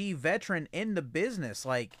OG veteran in the business.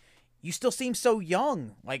 Like, you still seem so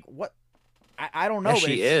young. Like, what? I don't know. Yeah, but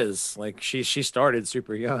she is. Like, she started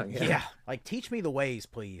super young. Yeah. Like, teach me the ways,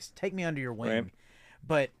 please. Take me under your wing. Right.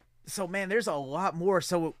 But, so, man, there's a lot more.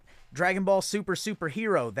 So, Dragon Ball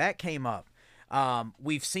Superhero, that came up.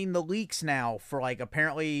 We've seen the leaks now for, like,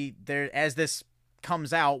 apparently, there, as this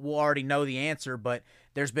comes out, we'll already know the answer, but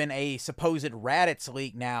there's been a supposed Raditz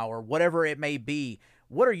leak now, or whatever it may be.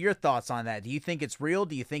 What are your thoughts on that? Do you think it's real?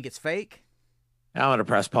 Do you think it's fake? I'm gonna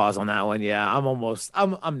press pause on that one. Yeah, I'm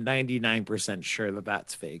 99% sure that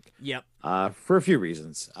that's fake. Yep. For a few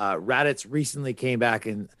reasons. Raditz recently came back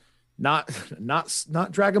in not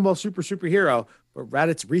Dragon Ball Superhero, but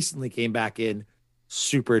Raditz recently came back in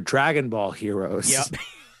Super Dragon Ball Heroes. Yep.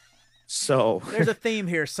 So there's a theme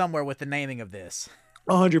here somewhere with the naming of this.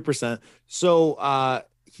 100%. So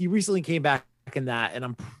he recently came back in that, and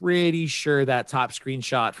I'm pretty sure that top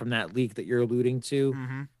screenshot from that leak that you're alluding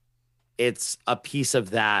to, it's a piece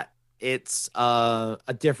of that. It's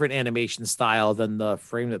a different animation style than the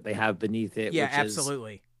frame that they have beneath it. Yeah, which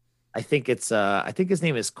absolutely. I think it's I think his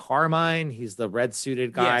name is Carmine. He's the red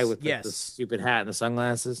suited guy with the stupid hat and the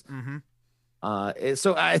sunglasses.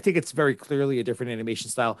 So I think it's very clearly a different animation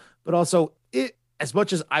style, but also as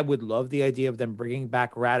much as I would love the idea of them bringing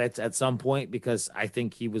back Raditz at some point, because I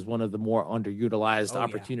think he was one of the more underutilized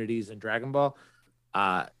opportunities in Dragon Ball.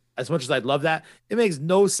 As much as I'd love that, it makes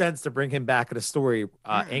no sense to bring him back in a story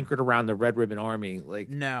anchored around the Red Ribbon Army. Like,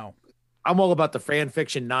 no, I'm all about the fan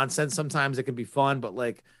fiction nonsense. Sometimes it can be fun, but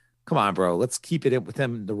like, come on, bro, let's keep it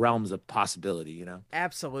within the realms of possibility, you know?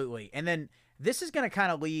 Absolutely. And then this is going to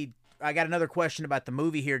kind of lead. I got another question about the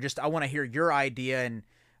movie here. Just, I want to hear your idea. And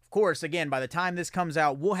of course, again, by the time this comes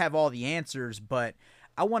out, we'll have all the answers, but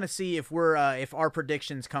I want to see if if our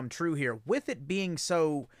predictions come true here, with it being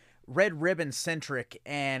so Red Ribbon centric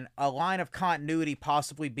and a line of continuity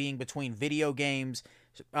possibly being between video games,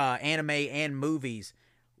 anime, and movies.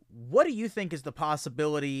 What do you think is the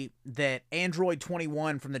possibility that Android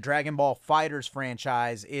 21 from the Dragon Ball FighterZ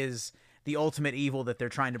franchise is the ultimate evil that they're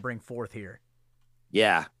trying to bring forth here?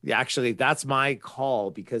 Yeah, actually, that's my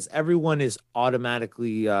call, because everyone is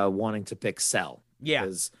automatically wanting to pick Cell. Yeah.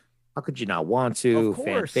 Because how could you not want to?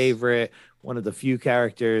 Fan favorite, one of the few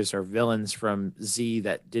characters or villains from Z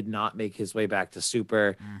that did not make his way back to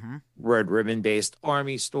Super. Red Ribbon based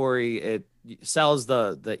army story. It sells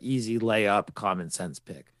the easy layup, common sense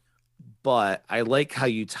pick. But I like how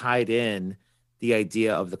you tied in the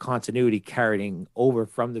idea of the continuity carrying over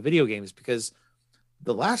from the video games, because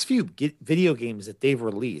the last few video games that they've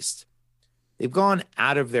released, they've gone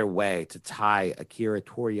out of their way to tie Akira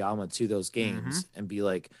Toriyama to those games and be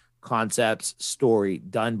like, concepts, story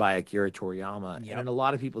done by Akira Toriyama. And in a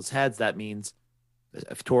lot of people's heads, that means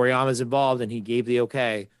if Toriyama's involved and he gave the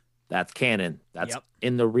okay, that's canon. That's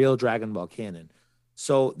in the real Dragon Ball canon.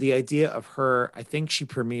 So the idea of her, I think she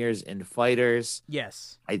premieres in FighterZ.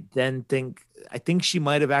 Yes. I think she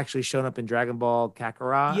might have actually shown up in Dragon Ball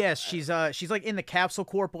Kakarot. Yes, she's like in the Capsule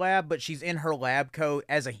Corp lab, but she's in her lab coat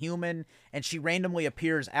as a human, and she randomly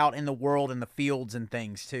appears out in the world in the fields and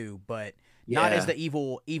things too, but not as the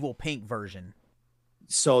evil pink version.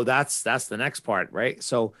 So that's the next part, right?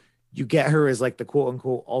 So you get her as like the quote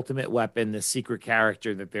unquote ultimate weapon, the secret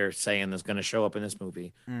character that they're saying is going to show up in this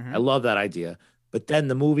movie. I love that idea. But then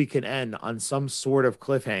the movie can end on some sort of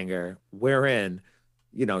cliffhanger wherein,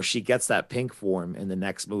 you know, she gets that pink form in the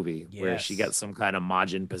next movie where she gets some kind of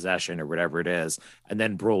Majin possession or whatever it is. And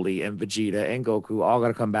then Broly and Vegeta and Goku all got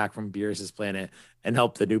to come back from Beerus' planet and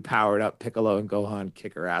help the new powered up Piccolo and Gohan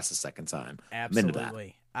kick her ass a second time.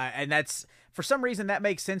 Absolutely. And that's, for some reason, that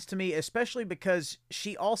makes sense to me, especially because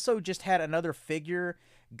she also just had another figure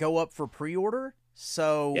go up for pre-order.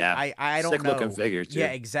 So I don't know. Sick looking figure too.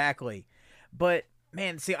 Yeah, exactly. But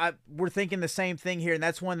man, see, we're thinking the same thing here, and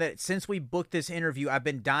that's one that since we booked this interview, I've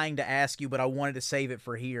been dying to ask you, but I wanted to save it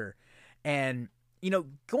for here. And you know,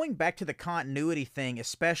 going back to the continuity thing,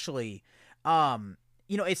 especially,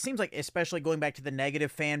 you know, it seems like, especially going back to the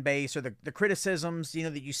negative fan base or the criticisms, you know,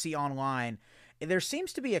 that you see online, there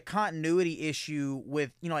seems to be a continuity issue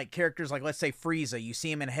with, you know, like characters like, let's say, Frieza. You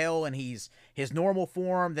see him in Hell and he's his normal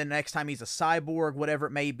form, then next time he's a cyborg, whatever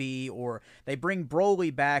it may be, or they bring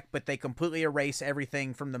Broly back, but they completely erase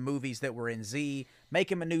everything from the movies that were in Z,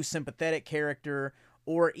 make him a new sympathetic character,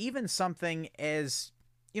 or even something as,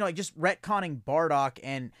 you know, like just retconning Bardock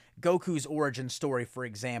and Goku's origin story, for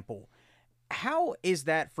example. How is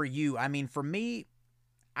that for you? I mean, for me,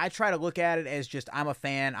 I try to look at it as just I'm a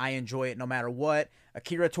fan. I enjoy it no matter what.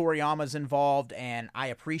 Akira Toriyama's involved, and I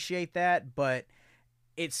appreciate that, but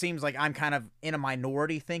it seems like I'm kind of in a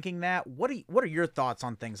minority thinking that. What are your thoughts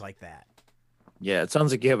on things like that? Yeah, it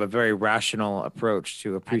sounds like you have a very rational approach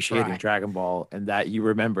to appreciating Dragon Ball, and that you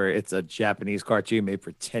remember it's a Japanese cartoon made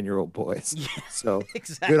for 10-year-old boys. Yeah, so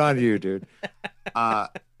exactly. Good on you, dude.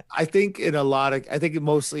 I think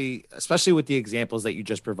mostly, especially with the examples that you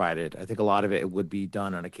just provided, I think a lot of it would be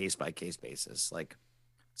done on a case by case basis. Like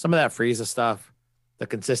some of that Frieza stuff, the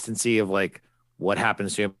consistency of like what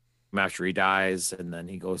happens to him after he dies, and then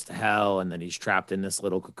he goes to hell, and then he's trapped in this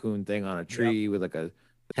little cocoon thing on a tree with like a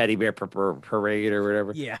teddy bear parade or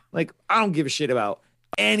whatever. Yeah. Like, I don't give a shit about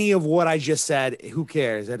any of what I just said. Who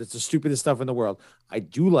cares? That it's the stupidest stuff in the world. I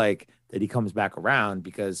do like that he comes back around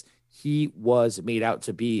because he was made out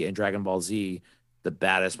to be in Dragon Ball Z the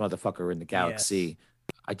baddest motherfucker in the galaxy.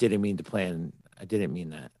 Yes. I didn't mean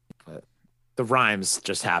that, but the rhymes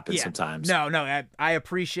just happen sometimes. No, I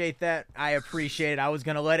appreciate that. I appreciate it. I was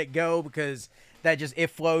gonna let it go because it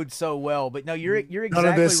flowed so well. But no, you're exactly right. None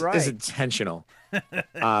of this is intentional.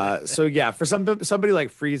 So yeah, for somebody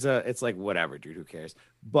like Frieza, it's like whatever, dude. Who cares?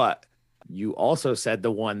 But you also said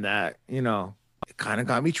the one that it kind of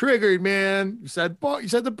got me triggered, man. You said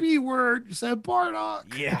the B word. You said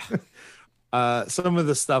Bardock. Yeah. Some of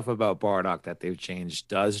the stuff about Bardock that they've changed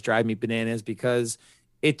does drive me bananas because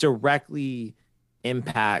it directly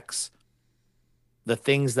impacts the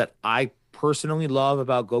things that I personally love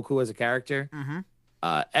about Goku as a character.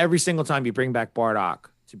 Mm-hmm. Every single time you bring back Bardock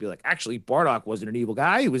to be like, actually, Bardock wasn't an evil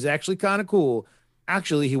guy. He was actually kind of cool.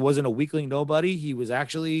 Actually, he wasn't a weakling nobody. He was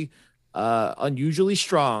actually unusually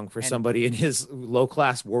strong for somebody in his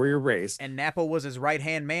low-class warrior race. And Nappa was his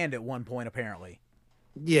right-hand man at one point, apparently.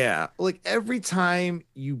 Yeah, like every time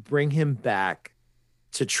you bring him back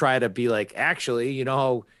to try to be like, actually, you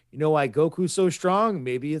know why Goku's so strong?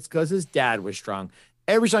 Maybe it's because his dad was strong.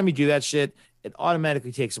 Every time you do that shit, it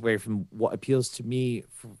automatically takes away from what appeals to me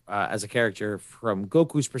as a character from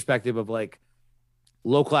Goku's perspective of like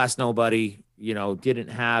low-class nobody, didn't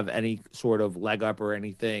have any sort of leg up or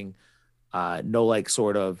anything. No like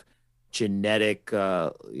sort of genetic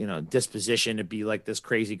disposition to be like this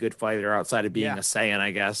crazy good fighter outside of being a Saiyan,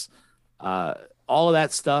 I guess. All of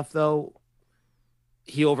that stuff though,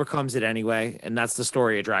 he overcomes it anyway, and that's the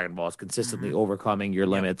story of Dragon Ball. It's consistently overcoming your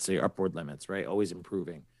limits, your upward limits, right? Always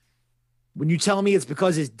improving. When you tell me it's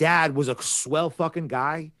because his dad was a swell fucking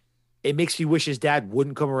guy, it makes me wish his dad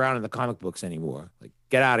wouldn't come around in the comic books anymore. Like,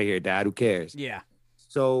 get out of here, dad. Who cares? Yeah.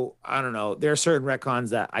 So I don't know. There are certain retcons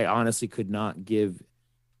that I honestly could not give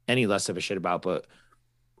any less of a shit about. But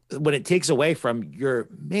when it takes away from your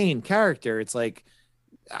main character, it's like,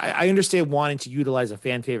 I understand wanting to utilize a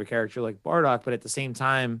fan favorite character like Bardock, but at the same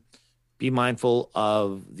time, be mindful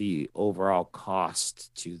of the overall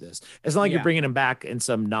cost to this. It's not like you're bringing him back in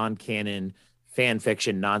some non-canon fan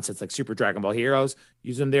fiction nonsense like Super Dragon Ball Heroes.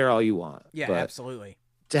 Use them there all you want. Yeah, but absolutely.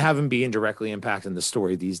 To have him be indirectly impacting the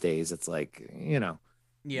story these days, it's like,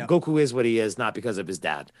 Goku is what he is, not because of his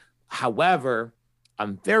dad. However,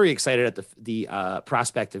 I'm very excited at the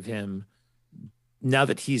prospect of him now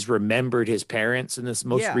that he's remembered his parents in this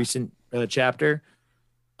most recent chapter.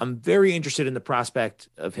 I'm very interested in the prospect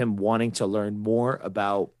of him wanting to learn more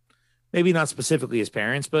about maybe not specifically his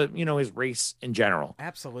parents, but, his race in general.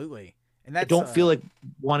 Absolutely. And I don't feel like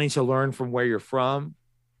wanting to learn from where you're from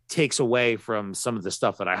takes away from some of the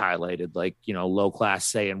stuff that I highlighted, like, low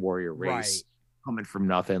class Saiyan warrior race coming from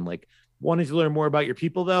nothing. Like wanting to learn more about your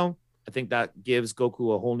people, though, I think that gives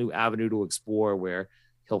Goku a whole new avenue to explore where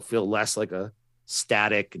he'll feel less like a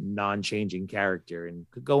static, non-changing character and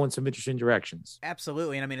could go in some interesting directions.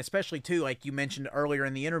 Absolutely. And I mean, especially too, like you mentioned earlier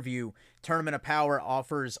in the interview, Tournament of Power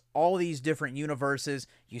offers all these different universes.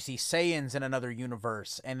 You see Saiyans in another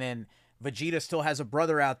universe, and then Vegeta still has a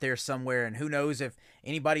brother out there somewhere, and who knows if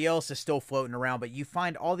anybody else is still floating around. But you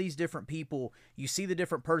find all these different people, you see the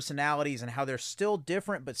different personalities and how they're still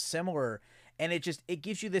different but similar, and it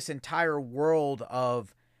gives you this entire world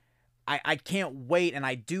of I can't wait, and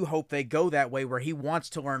I do hope they go that way, where he wants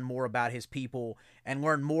to learn more about his people and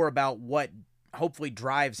learn more about what hopefully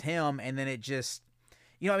drives him, and then it just,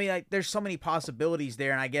 there's so many possibilities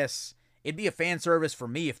there, and I guess it'd be a fan service for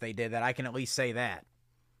me if they did that. I can at least say that.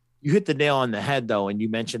 You hit the nail on the head, though, and you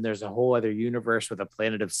mentioned there's a whole other universe with a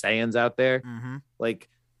planet of Saiyans out there. Mm-hmm. Like,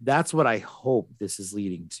 that's what I hope this is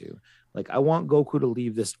leading to. Like, I want Goku to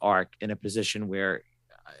leave this arc in a position where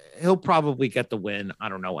he'll probably get the win. I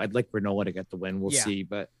don't know. I'd like Granola to get the win. We'll see.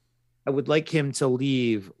 But I would like him to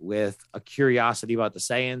leave with a curiosity about the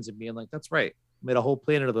Saiyans and being like, that's right. I made a whole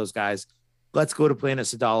planet of those guys. let's go to Planet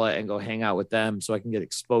Sadala and go hang out with them so I can get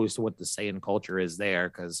exposed to what the Saiyan culture is there,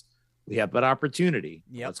 because we have that opportunity.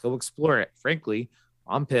 Yep. Let's go explore it. Frankly,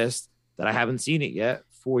 I'm pissed that I haven't seen it yet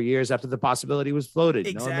 4 years after the possibility was floated.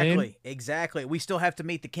 You know what I mean? Exactly. We still have to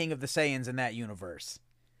meet the king of the Saiyans in that universe.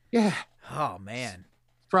 Yeah. Oh, man.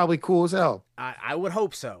 Probably cool as hell. I would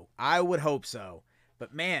hope so.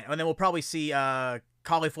 But, man, and then we'll probably see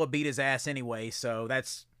Caulifla beat his ass anyway, so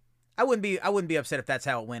that's... I wouldn't be upset if that's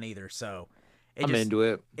how it went either, so... I'm into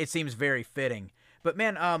it. It seems very fitting. But,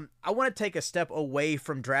 man, I want to take a step away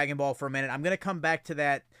from Dragon Ball for a minute. I'm going to come back to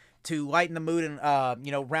that to lighten the mood and,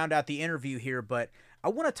 round out the interview here. But I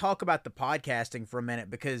want to talk about the podcasting for a minute,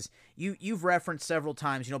 because you've referenced several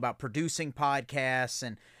times, about producing podcasts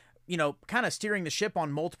and, kind of steering the ship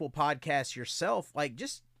on multiple podcasts yourself. Like,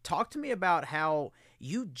 just talk to me about how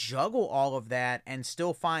you juggle all of that and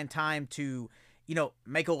still find time to,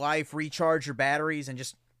 make a life, recharge your batteries, and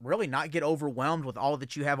just really not get overwhelmed with all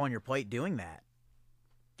that you have on your plate doing that.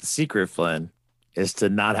 The secret, Flynn, is to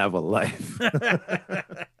not have a life.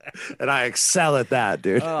 And I excel at that,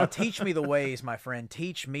 dude. Oh, teach me the ways, my friend.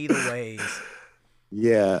 Teach me the ways.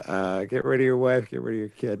 Yeah, get rid of your wife, get rid of your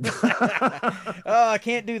kid. Oh, I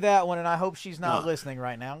can't do that one, and I hope she's not listening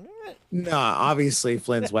right now. No, obviously,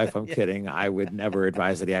 Flynn's wife, I'm kidding. I would never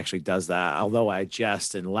advise that he actually does that. Although I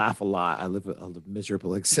jest and laugh a lot, I live a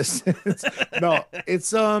miserable existence. No,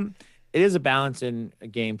 it is a balance in a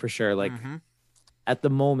game for sure. Like, at the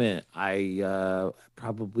moment, I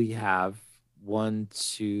probably have 1,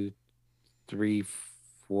 2, 3,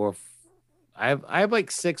 4. I have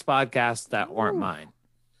like 6 podcasts that aren't mine.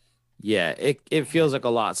 Yeah, it feels like a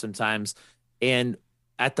lot sometimes. And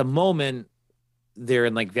at the moment, they're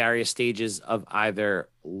in like various stages of either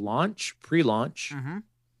launch, pre-launch,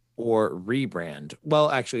 or rebrand.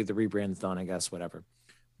 Well, actually, the rebrand's done, I guess, whatever.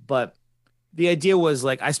 But the idea was,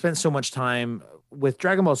 like, I spent so much time with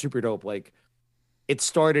Dragon Ball Super Dope. Like, it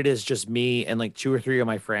started as just me and like 2 or 3 of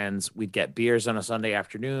my friends. We'd get beers on a Sunday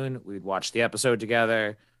afternoon. We'd watch the episode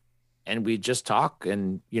together, and we'd just talk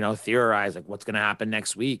and, theorize like what's going to happen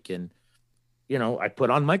next week. And, I put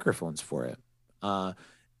on microphones for it.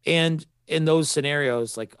 And in those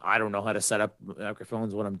scenarios, like, I don't know how to set up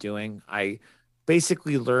microphones, what I'm doing. I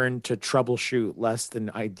basically learned to troubleshoot less than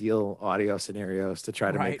ideal audio scenarios to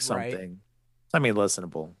try to make something,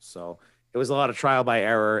 listenable. So it was a lot of trial by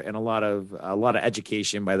error and a lot of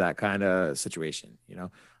education by that kind of situation.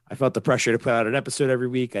 I felt the pressure to put out an episode every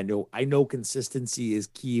week. I know consistency is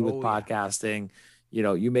key with podcasting.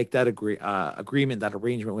 You make that agreement, that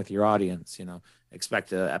arrangement with your audience.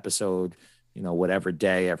 Expect an episode, whatever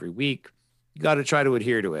day every week. You got to try to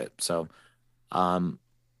adhere to it. So,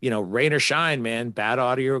 rain or shine, man, bad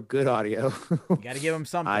audio, good audio. You got to give them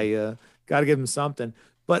something. I got to give them something.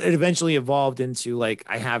 But it eventually evolved into, like,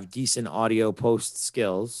 I have decent audio post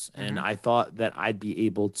skills, and I thought that I'd be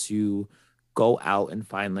able to go out and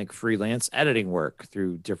find like freelance editing work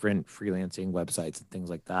through different freelancing websites and things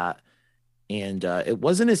like that. And it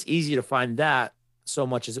wasn't as easy to find that so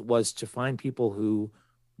much as it was to find people who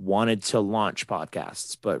wanted to launch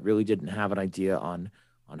podcasts, but really didn't have an idea on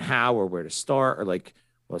how or where to start, or like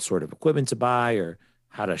what sort of equipment to buy, or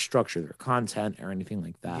how to structure their content or anything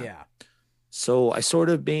like that. Yeah. So I sort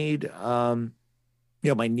of made,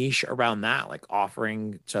 my niche around that, like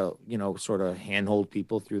offering to, sort of handhold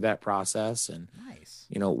people through that process, and,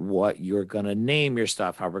 what you're going to name your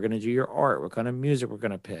stuff, how we're going to do your art, what kind of music we're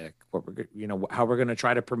going to pick, what we're, how we're going to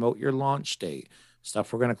try to promote your launch date,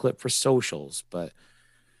 stuff we're going to clip for socials. But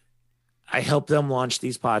I helped them launch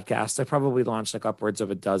these podcasts. I probably launched like upwards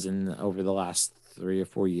of a dozen over the last 3 or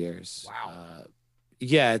 4 years. Wow.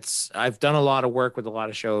 I've done a lot of work with a lot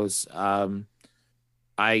of shows.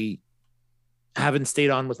 I haven't stayed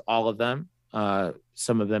on with all of them.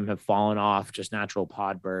 Some of them have fallen off, just natural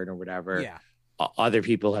pod burn or whatever. Yeah. Other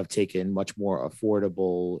people have taken much more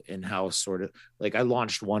affordable in-house sort of, like, I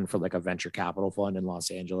launched one for like a venture capital fund in Los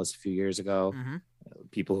Angeles a few years ago.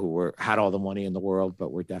 People who had all the money in the world,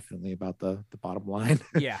 but were definitely about the bottom line.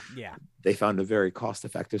 Yeah. They found a very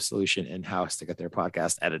cost-effective solution in-house to get their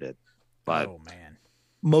podcast edited. But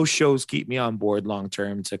most shows keep me on board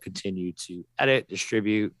long-term to continue to edit,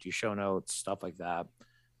 distribute, do show notes, stuff like that.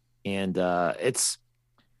 And it's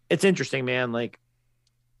interesting, man. Like,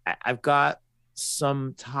 I've got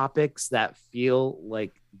some topics that feel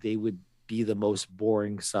like they would be the most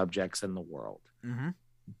boring subjects in the world.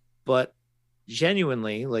 But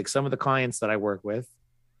genuinely, like, some of the clients that I work with,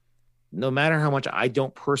 no matter how much I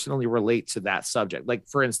don't personally relate to that subject, like,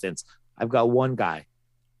 for instance, I've got one guy.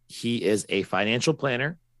 He is a financial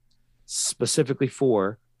planner specifically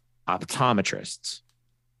for optometrists.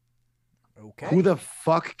 Okay. Who the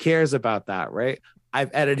fuck cares about that, right? I've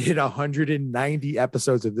edited 190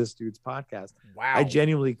 episodes of this dude's podcast. Wow. I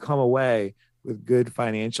genuinely come away with good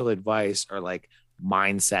financial advice or like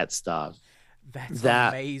mindset stuff. That's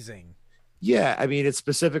that amazing. Yeah, I mean, it's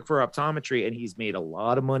specific for optometry, and he's made a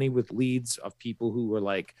lot of money with leads of people who were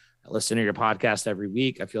like, I listen to your podcast every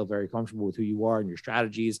week. I feel very comfortable with who you are and your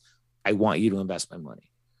strategies. I want you to invest my money.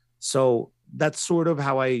 So that's sort of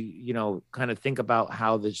how I, kind of think about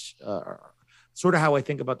how this, sort of how I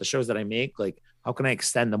think about the shows that I make. Like, how can I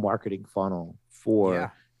extend the marketing funnel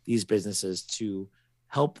for these businesses to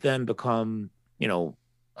help them become,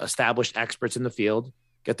 established experts in the field,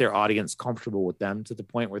 get their audience comfortable with them to the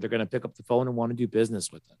point where they're going to pick up the phone and want to do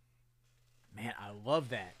business with them. Man, I love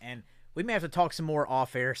that. And we may have to talk some more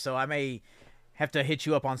off air, so I may have to hit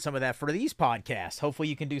you up on some of that for these podcasts. Hopefully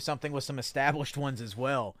you can do something with some established ones as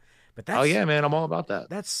well. But that's, oh yeah, man, I'm all about that.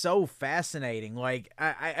 That's so fascinating. Like,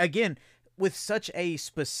 I again, with such a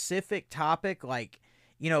specific topic, like,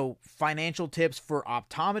 financial tips for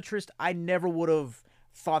optometrists, I never would have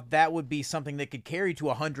thought that would be something that could carry to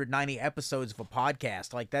 190 episodes of a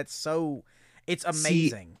podcast. Like, it's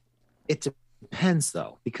amazing. It depends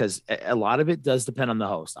though, because a lot of it does depend on the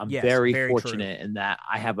host. I'm very fortunate in that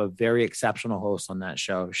I have a very exceptional host on that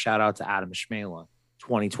show. Shout out to Adam Schmela,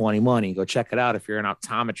 2020 Money. Go check it out if you're an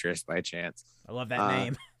optometrist by chance. I love that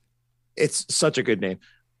name. It's such a good name.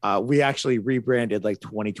 We actually rebranded like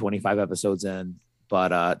 25 episodes in.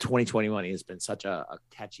 But 2020 Money has been such a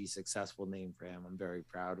catchy, successful name for him. I'm very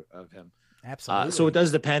proud of him. Absolutely. So it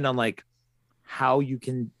does depend on like how you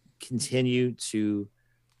can continue to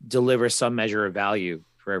deliver some measure of value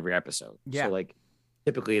for every episode. Yeah. So like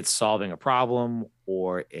typically it's solving a problem,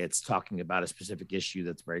 or it's talking about a specific issue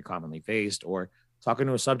that's very commonly faced, or talking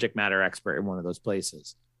to a subject matter expert in one of those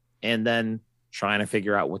places, and then trying to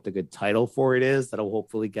figure out what the good title for it is that'll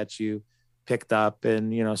hopefully get you picked up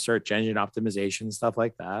and, search engine optimization, stuff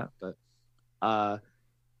like that. But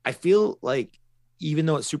I feel like even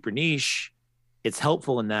though it's super niche, it's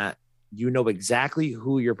helpful in that exactly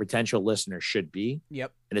who your potential listener should be.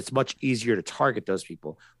 Yep. And it's much easier to target those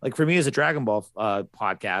people. Like for me as a Dragon Ball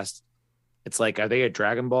podcast, it's like, are they a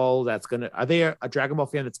Dragon Ball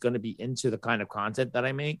fan that's going to be into the kind of content that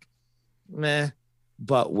I make? Meh.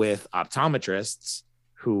 But with optometrists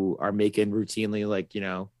who are making routinely like,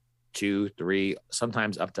 2, 3,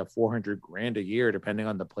 sometimes up to $400,000 a year, depending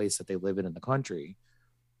on the place that they live in the country,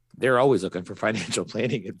 they're always looking for financial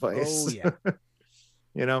planning advice. Oh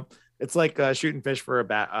yeah. It's like shooting fish for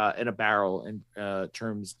in a barrel in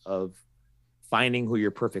terms of finding who your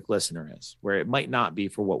perfect listener is, where it might not be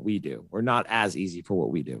for what we do, or not as easy for what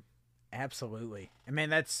we do. Absolutely. I mean,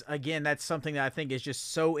 that's something that I think is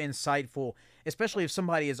just so insightful, especially if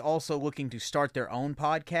somebody is also looking to start their own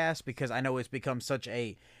podcast, because I know it's become such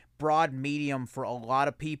a broad medium for a lot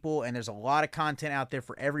of people, and there's a lot of content out there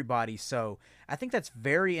for everybody. So I think that's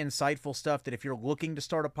very insightful stuff, that if you're looking to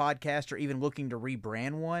start a podcast or even looking to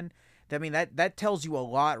rebrand one, that tells you a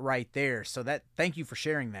lot right there. So thank you for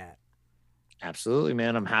sharing that. Absolutely,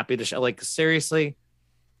 man. I'm happy to share. Like, seriously,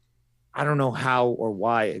 I don't know how or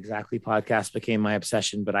why exactly podcasts became my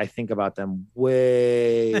obsession, but I think about them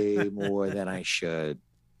way more than I should.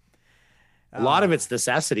 A lot of it's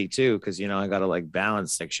necessity too, because I got to like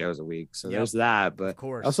balance 6 shows a week, so there's that. But of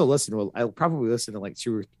course, I also I'll probably listen to like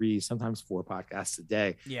 2 or 3, sometimes 4 podcasts a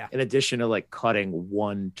day. Yeah. In addition to like cutting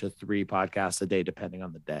 1 to 3 podcasts a day, depending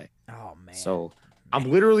on the day. Oh man. So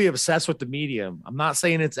I'm literally obsessed with the medium. I'm not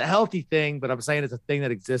saying it's a healthy thing, but I'm saying it's a thing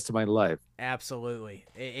that exists in my life. Absolutely.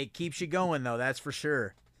 It keeps you going though. That's for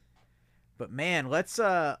sure. But man, let's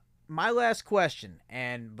my last question,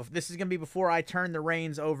 and this is going to be before I turn the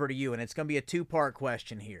reins over to you, and it's going to be a 2-part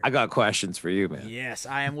question here. I got questions for you, man. Yes,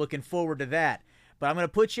 I am looking forward to that. But I'm going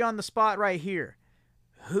to put you on the spot right here.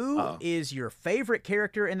 Who is your favorite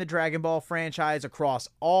character in the Dragon Ball franchise across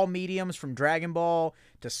all mediums, from Dragon Ball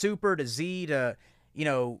to Super to Z to,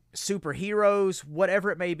 superheroes,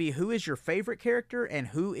 whatever it may be? Who is your favorite character, and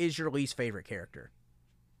who is your least favorite character?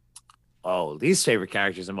 Oh, least favorite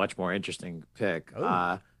character is a much more interesting pick.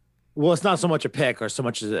 Oh. Well, it's not so much a pick, or so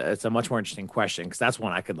much as it's a much more interesting question, because that's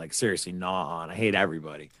one I could like seriously gnaw on. I hate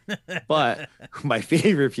everybody, but my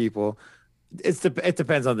favorite people, it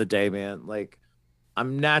depends on the day, man. Like,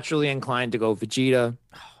 I'm naturally inclined to go Vegeta.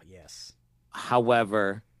 Oh yes.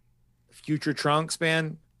 However, Future Trunks,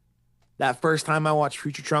 man, that first time I watched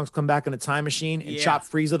Future Trunks come back in a time machine and chop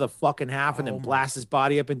Frieza the fucking half and then blast his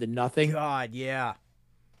body up into nothing. God, yeah.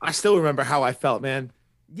 I still remember how I felt, man.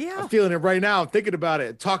 Yeah. I'm feeling it right now. I'm thinking about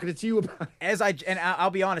it, talking to you about it. I'll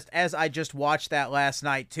be honest, as I just watched that last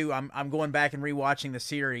night too, I'm going back and rewatching the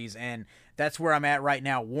series, and that's where I'm at right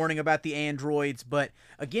now, warning about the androids. But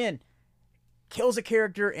again, kills a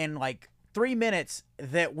character in like 3 minutes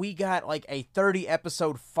that we got like a 30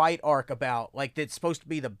 episode fight arc about, like that's supposed to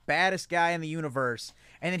be the baddest guy in the universe,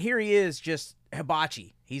 and then here he is, just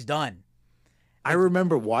hibachi. He's done. I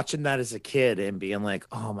remember watching that as a kid and being like,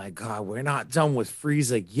 oh my God, we're not done with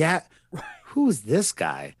Frieza yet. Who's this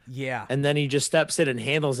guy? Yeah. And then he just steps in and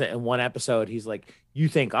handles it in one episode. He's like, you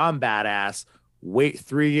think I'm badass? Wait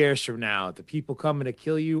 3 years from now, the people coming to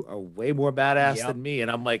kill you are way more badass than me. And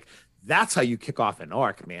I'm like, that's how you kick off an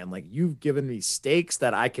arc, man. Like, you've given me stakes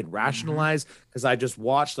that I can rationalize because I just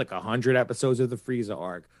watched like 100 episodes of the Frieza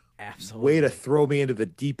arc. Absolutely. Way to throw me into the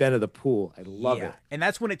deep end of the pool. I love it. And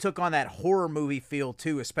that's when it took on that horror movie feel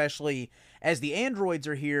too, especially as the androids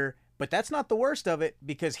are here. But that's not the worst of it,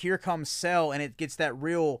 because here comes Cell, and it gets that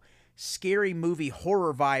real scary movie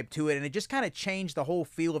horror vibe to it, and it just kind of changed the whole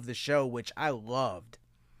feel of the show, which I loved.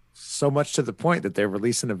 So much to the point that they're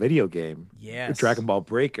releasing a video game, Dragon Ball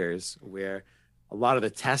Breakers, where a lot of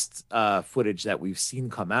the test footage that we've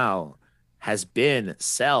seen come out has been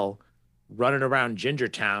Cell running around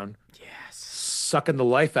Gingertown, sucking the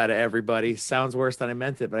life out of everybody. Sounds worse than I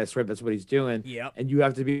meant it, but I swear that's what he's doing. Yep. And you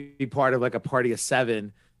have to be part of like a party of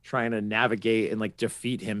 7 trying to navigate and like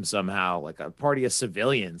defeat him somehow, like a party of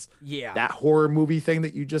civilians. Yeah. That horror movie thing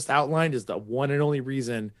that you just outlined is the one and only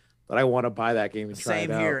reason that I want to buy that game and try it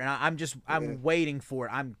out. Same here, and I'm waiting for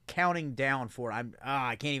it. I'm counting down for it.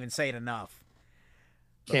 I can't even say it enough.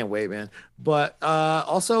 Can't wait, man. But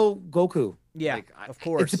also Goku. Yeah, like, of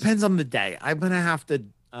course. It depends on the day. I'm gonna have to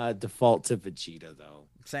default to Vegeta though.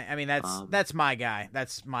 I mean, that's my guy.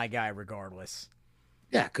 That's my guy regardless.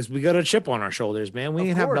 Yeah, because we got a chip on our shoulders, man. We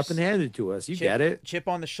ain't have nothing handed to us. You get it. Chip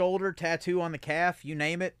on the shoulder, tattoo on the calf, you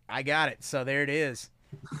name it. I got it. So there it is.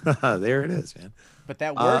 There it is, man. But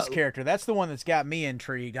that worst character, that's the one that's got me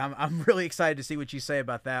intrigued. I'm really excited to see what you say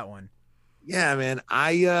about that one. Yeah, man.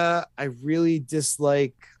 I really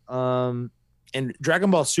dislike and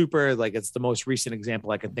Dragon Ball Super, like, it's the most recent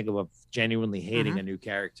example I can think of genuinely hating a new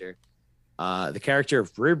character. The character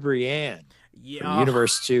of Ribrianne from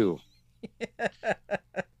Universe 2.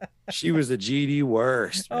 She was the GD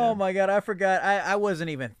worst, man. Oh my God, I forgot. I wasn't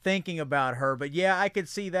even thinking about her, but yeah, I could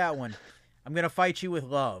see that one. I'm gonna fight you with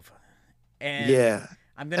love. And yeah.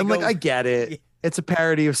 like, I get it. It's a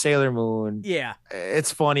parody of Sailor Moon. Yeah.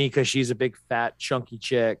 It's funny because she's a big, fat, chunky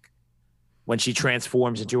chick. When she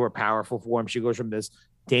transforms into her powerful form, she goes from this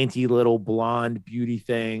dainty little blonde beauty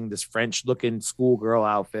thing, this French-looking schoolgirl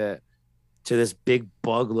outfit, to this big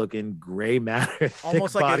bug-looking gray matter,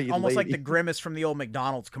 almost like the Grimace from the old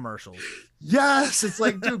McDonald's commercials. Yes, it's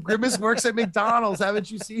like, dude, Grimace works at McDonald's. Haven't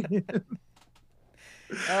you seen him?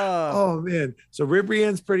 Oh man, so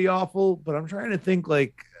Ribrianne's pretty awful, but I'm trying to think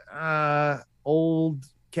like old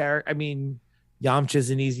character. I mean, Yamcha's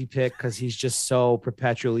an easy pick because he's just so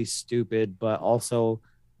perpetually stupid, but also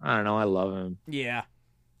I don't know, I love him. Yeah.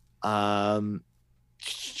 I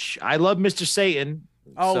love Mr. Satan.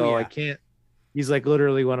 Oh, so yeah. I can't. He's like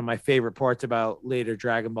literally one of my favorite parts about later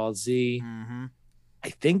Dragon Ball Z. Mm-hmm. I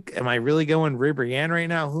think, am I really going Ribrianne right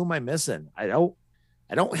now? Who am I missing? I don't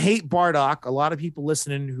hate Bardock. A lot of people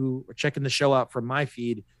listening who are checking the show out from my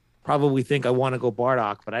feed probably think I want to go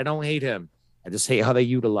Bardock, but I don't hate him. I just hate how they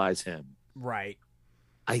utilize him. Right.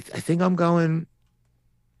 I think I'm going.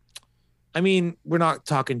 I mean, we're not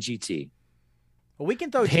talking GT. Well, we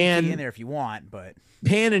can throw GT in there if you want, but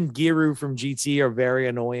Pan and Giru from GT are very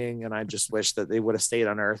annoying, and I just wish that they would have stayed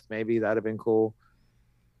on Earth. Maybe that'd have been cool.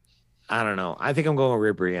 I don't know. I think I'm going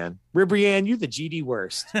with Ribrianne. Ribrianne, you the GD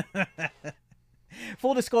worst.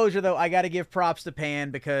 Full disclosure, though, I got to give props to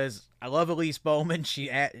Pan because I love Elise Bowman. She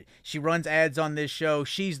runs ads on this show.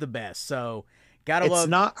 She's the best. So gotta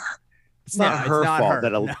love. It's not her fault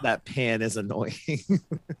that Pan is annoying.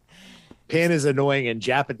 Pan is annoying in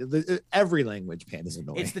Japanese. Every language, Pan is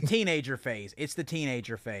annoying. It's the teenager phase.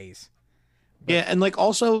 But, yeah, and like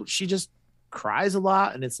also she just cries a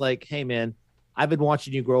lot, and it's like, hey man, I've been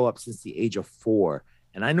watching you grow up since the age of 4.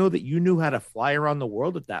 And I know that you knew how to fly around the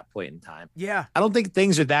world at that point in time. Yeah. I don't think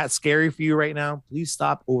things are that scary for you right now. Please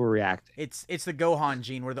stop overreacting. It's the Gohan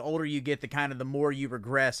gene where the older you get, the more you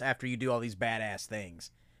regress after you do all these badass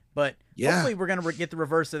things. But hopefully we're going to get the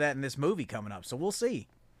reverse of that in this movie coming up. So we'll see.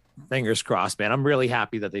 Fingers crossed, man. I'm really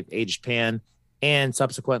happy that they've aged Pan and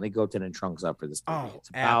subsequently Goten and Trunks up for this movie. Oh, it's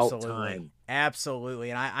about absolutely. time. Absolutely.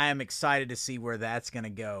 And I am excited to see where that's going to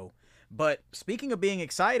go. But speaking of being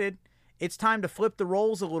excited, it's time to flip the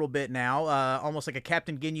roles a little bit now, almost like a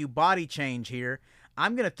Captain Ginyu body change here.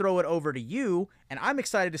 I'm going to throw it over to you, and I'm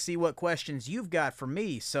excited to see what questions you've got for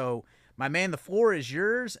me. So, my man, the floor is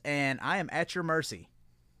yours, and I am at your mercy.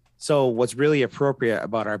 So what's really appropriate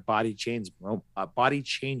about our body change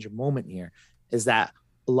moment here is that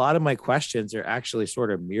a lot of my questions are actually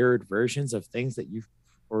sort of mirrored versions of things that you've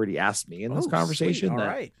already asked me in this conversation. Sweet. All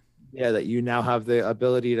right. Yeah, that you now have the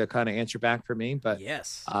ability to kind of answer back for me. But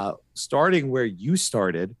yes, starting where you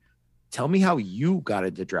started, tell me how you got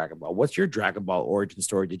into Dragon Ball. What's your Dragon Ball origin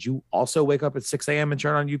story? Did you also wake up at 6 a.m. and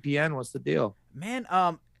turn on UPN? What's the deal? Man,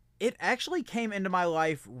 it actually came into my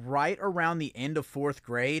life right around the end of 4th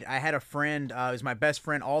grade. I had a friend, he was my best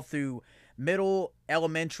friend all through middle,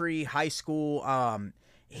 elementary, high school.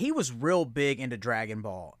 He was real big into Dragon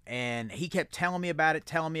Ball, and he kept telling me about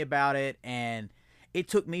it, and it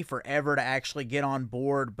took me forever to actually get on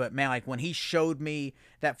board. But man, like when he showed me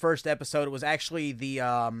that first episode, it was actually the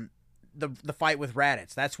fight with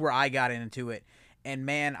Raditz. That's where I got into it. And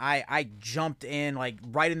man, I jumped in like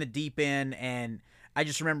right in the deep end, and I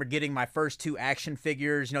just remember getting my first 2 action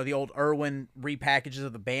figures, the old Irwin repackages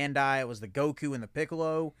of the Bandai. It was the Goku and the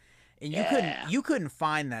Piccolo. And you couldn't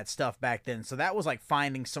find that stuff back then. So that was like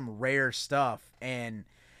finding some rare stuff. And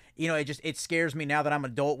it scares me now that I'm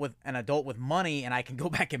an adult with money and I can go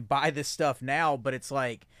back and buy this stuff now, but it's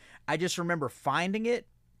like I just remember finding it,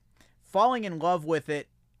 falling in love with it,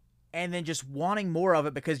 and then just wanting more of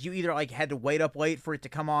it because you either like had to wait up late for it to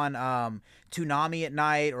come on Toonami at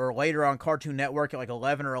night or later on Cartoon Network at like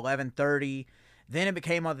 11 or 11:30. Then it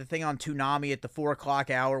became the thing on Toonami at the 4 o'clock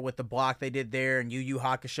hour with the block they did there, and Yu Yu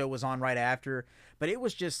Hakusho was on right after. But it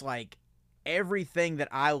was just like everything that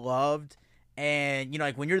I loved. And,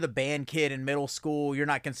 like when you're the band kid in middle school, you're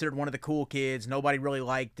not considered one of the cool kids. Nobody really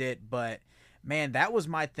liked it. But man, that was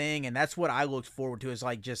my thing. And that's what I looked forward to, is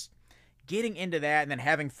like just getting into that and then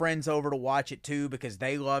having friends over to watch it too because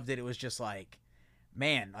they loved it. It was just like,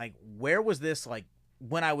 man, like where was this like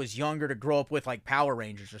when I was younger to grow up with like Power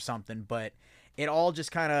Rangers or something? But it all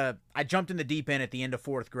just kind of, I jumped in the deep end at the end of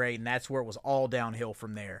 4th grade, and that's where it was all downhill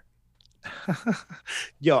from there.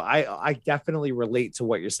 Yo, I definitely relate to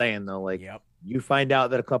what you're saying though. Like, yep. You find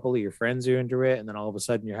out that a couple of your friends are into it, and then all of a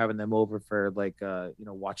sudden you're having them over for like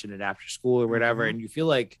watching it after school or whatever, and you feel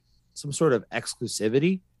like some sort of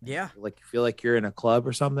exclusivity. Yeah. Like you feel like you're in a club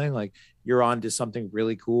or something, like you're on to something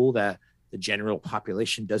really cool that the general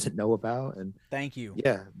population doesn't know about. And thank you.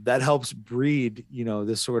 Yeah, that helps breed,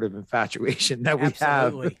 this sort of infatuation that we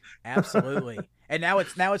have. Absolutely. And now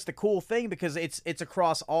it's the cool thing because it's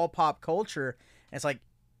across all pop culture. And it's like,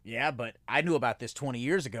 yeah, but I knew about this 20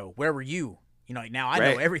 years ago. Where were you? Now I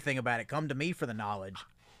know everything about it. Come to me for the knowledge.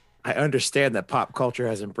 I understand that pop culture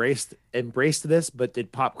has embraced this, but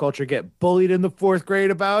did pop culture get bullied in the 4th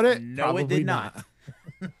grade about it? No, Probably it did not.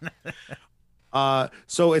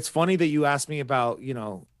 So it's funny that you asked me about,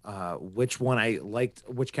 which one I liked,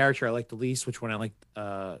 which character I liked the least, which one I liked,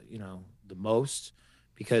 the most,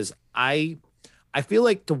 because I feel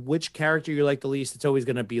like which character you like the least, it's always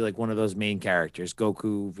going to be like one of those main characters,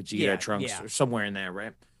 Goku, Vegeta, Trunks, or somewhere in there,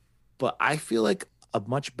 right? But I feel like a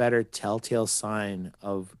much better telltale sign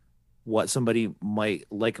of what somebody might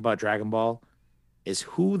like about Dragon Ball is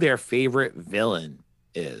who their favorite villain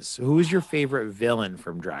is. Who's your favorite villain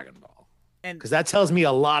from Dragon Ball? And because that tells me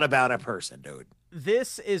a lot about a person, dude.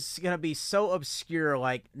 This is going to be so obscure.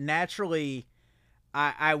 Like, naturally,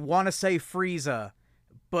 I want to say Frieza,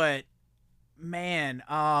 but man,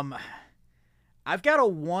 I've got a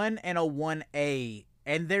 1 and a 1A,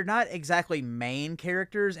 and they're not exactly main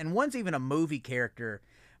characters, and one's even a movie character.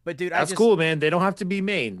 But dude, that's cool, man. They don't have to be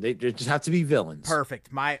main; they just have to be villains.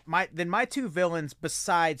 Perfect. My 2 villains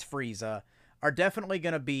besides Frieza are definitely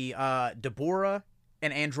going to be Deborah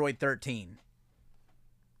and Android 13.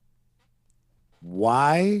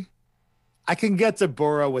 Why? I can get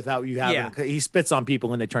Deborah without you having. He spits on people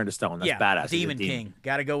when they turn to stone. That's badass. Demon King.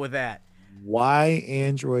 Got to go with that. Why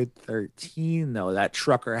Android 13 though? That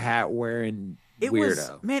trucker hat wearing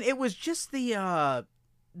weirdo. It was just the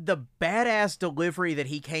badass delivery that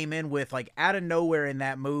he came in with, like out of nowhere in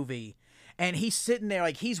that movie. And he's sitting there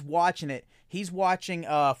like he's watching it. He's watching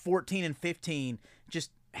 14 and 15 just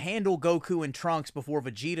handle Goku and Trunks before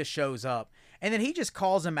Vegeta shows up. And then he just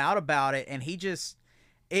calls him out about it, and he just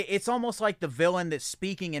it's almost like the villain that's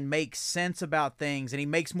speaking and makes sense about things, and he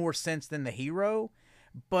makes more sense than the hero.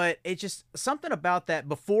 But it's just something about that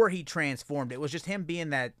before he transformed. It was just him being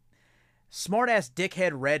that smart-ass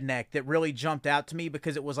dickhead redneck that really jumped out to me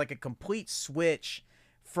because it was like a complete switch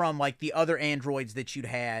from like the other androids that you'd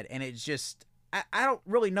had. And it's just, I don't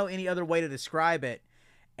really know any other way to describe it.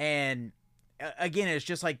 And again, it's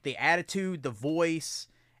just like the attitude, the voice,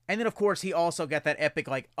 And then, of course, he also got that epic,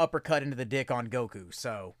 like, uppercut into the dick on Goku.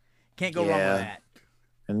 So, can't go wrong with that.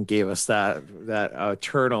 And gave us that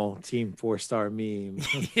eternal Team 4-star meme.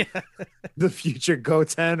 Yeah. The future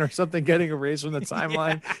Goten or something getting erased from the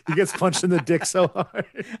timeline. Yeah. He gets punched in the dick so hard.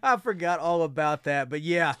 I forgot all about that. But,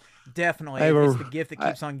 yeah, definitely. It's the gift that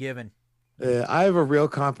keeps on giving. I have a real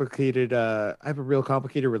complicated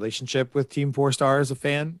relationship with Team 4-star as a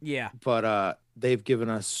fan. Yeah. But they've given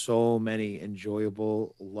us so many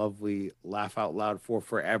enjoyable, lovely, laugh out loud for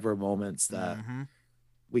forever moments that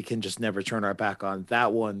we can just never turn our back on.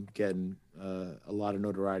 That one getting a lot of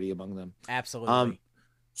notoriety among them. Absolutely.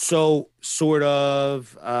 So sort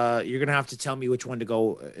of, you're going to have to tell me which one to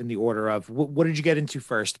go in the order of. What did you get into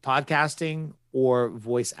first, podcasting or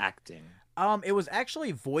voice acting? It was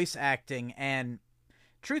actually voice acting, and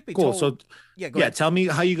truth be cool. told, So yeah, tell me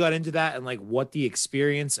how you got into that and like what the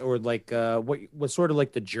experience or like what sort of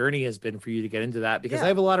like the journey has been for you to get into that, because I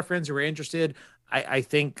have a lot of friends who are interested. I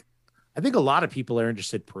think a lot of people are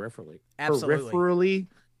interested peripherally. Absolutely. Peripherally.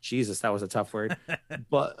 Jesus, that was a tough word.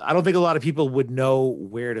 But I don't think a lot of people would know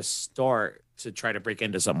where to start to try to break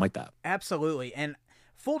into something like that. Absolutely. And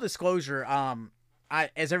full disclosure,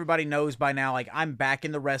 as everybody knows by now, like I'm back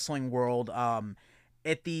in the wrestling world.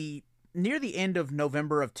 Near the end of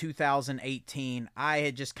November of 2018, I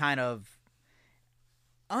had just kind of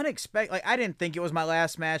unexpected. Like I didn't think it was my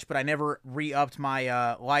last match, but I never re-upped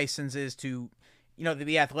my licenses to,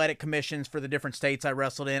 the athletic commissions for the different states I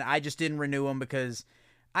wrestled in. I just didn't renew them because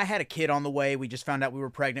I had a kid on the way. We just found out we were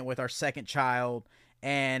pregnant with our second child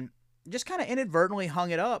and just kind of inadvertently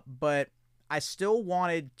hung it up. But I still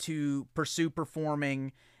wanted to pursue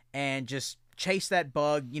performing and just chase that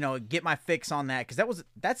bug, get my fix on that, because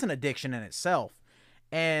that's an addiction in itself.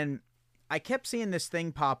 And I kept seeing this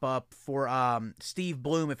thing pop up for Steve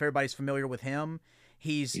Bloom, if everybody's familiar with him.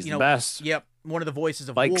 He's the best. Yep, one of the voices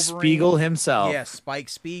of Spike Wolverine. Spiegel himself. Yes, Spike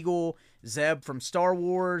Spiegel, Zeb from Star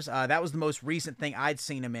Wars. That was the most recent thing I'd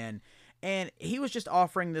seen him in. And he was just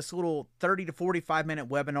offering this little 30 to 45-minute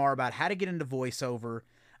webinar about how to get into voiceover.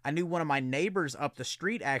 I knew one of my neighbors up the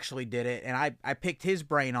street actually did it, and I picked his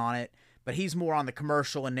brain on it, but he's more on the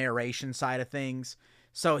commercial and narration side of things.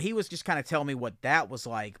 So he was just kind of telling me what that was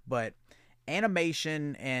like. But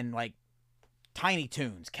animation and like Tiny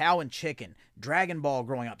Toons, Cow and Chicken, Dragon Ball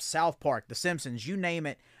growing up, South Park, The Simpsons, you name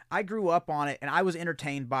it. I grew up on it and I was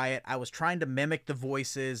entertained by it. I was trying to mimic the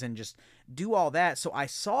voices and just do all that. So I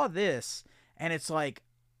saw this and it's like,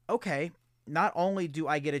 okay, not only do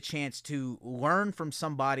I get a chance to learn from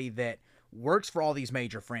somebody that works for all these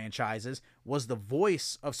major franchises, was the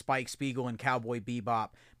voice of Spike Spiegel and Cowboy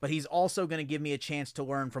Bebop, but he's also going to give me a chance to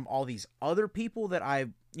learn from all these other people that I,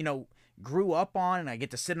 grew up on, and I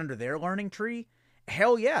get to sit under their learning tree.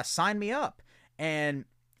 Hell yeah, sign me up. And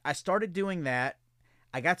I started doing that.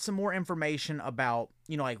 I got some more information about,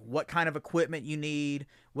 like what kind of equipment you need,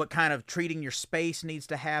 what kind of treating your space needs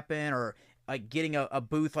to happen, or like getting a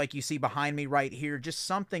booth like you see behind me right here, just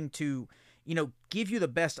something to, give you the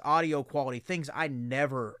best audio quality, things I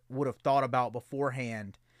never would have thought about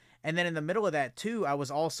beforehand. And then in the middle of that too, I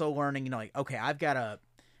was also learning, okay, I've got to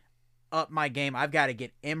up my game. I've got to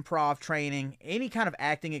get improv training, any kind of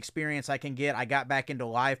acting experience I can get. I got back into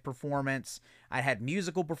live performance. I had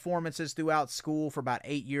musical performances throughout school for about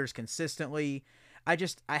 8 years consistently. I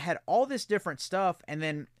had all this different stuff. And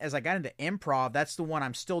then as I got into improv, that's the one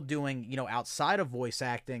I'm still doing, outside of voice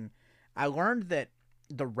acting. I learned that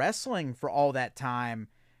the wrestling for all that time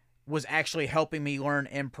was actually helping me learn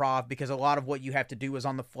improv, because a lot of what you have to do is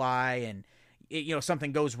on the fly, and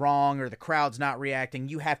something goes wrong or the crowd's not reacting,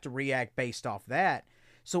 you have to react based off that.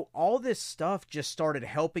 So all this stuff just started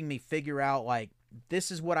helping me figure out, like,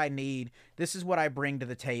 this is what I need, this is what I bring to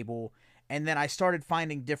the table. And then I started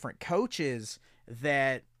finding different coaches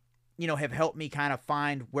that, have helped me kind of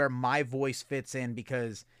find where my voice fits in,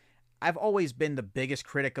 because I've always been the biggest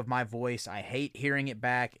critic of my voice. I hate hearing it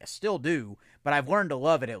back. I still do, but I've learned to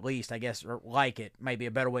love it, at least, I guess, or like it, might be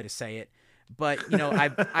a better way to say it. But,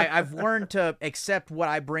 I've learned to accept what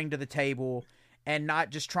I bring to the table and not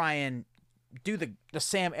just try and do the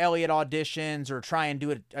Sam Elliott auditions or try and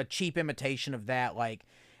do a cheap imitation of that. Like,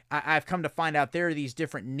 I've come to find out there are these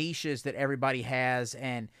different niches that everybody has.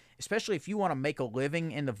 And especially if you want to make a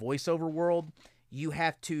living in the voiceover world, you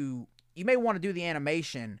may want to do the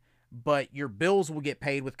animation, but your bills will get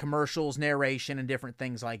paid with commercials, narration, and different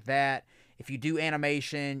things like that. If you do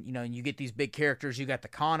animation, and you get these big characters, you got the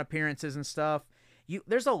con appearances and stuff.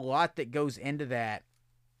 There's a lot that goes into that.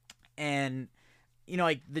 And,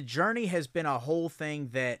 like, the journey has been a whole thing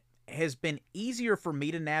that has been easier for me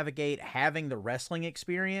to navigate having the wrestling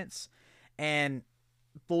experience. And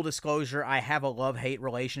full disclosure, I have a love-hate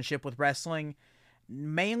relationship with wrestling,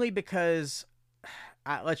 mainly because,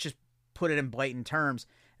 let's just put it in blatant terms,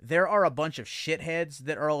 there are a bunch of shitheads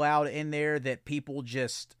that are allowed in there that people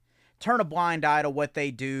just turn a blind eye to what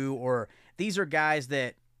they do, or these are guys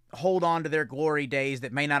that hold on to their glory days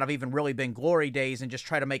that may not have even really been glory days and just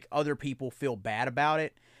try to make other people feel bad about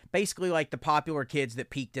it. Basically like the popular kids that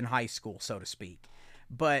peaked in high school, so to speak.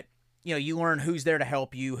 But, you know, you learn who's there to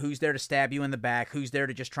help you, who's there to stab you in the back, who's there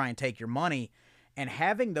to just try and take your money. And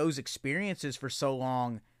having those experiences for so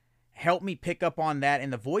long helped me pick up on that in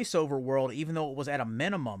the voiceover world, even though it was at a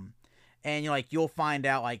minimum. And you'll find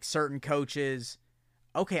out like certain coaches,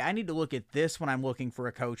 okay, I need to look at this when I'm looking for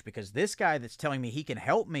a coach because this guy that's telling me he can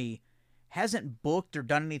help me hasn't booked or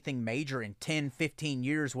done anything major in 10, 15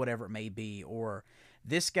 years, whatever it may be. Or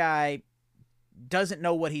this guy doesn't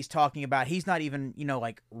know what he's talking about. He's not even,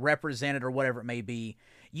 like represented or whatever it may be.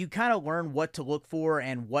 You kind of learn what to look for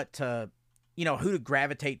and what to, who to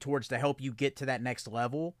gravitate towards to help you get to that next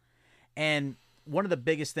level. And one of the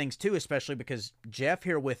biggest things too, especially because Jeff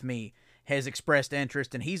here with me has expressed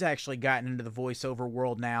interest and he's actually gotten into the voiceover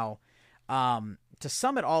world now. To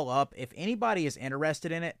sum it all up, if anybody is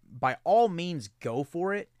interested in it, by all means, go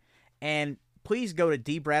for it. And please go to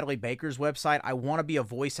D. Bradley Baker's website,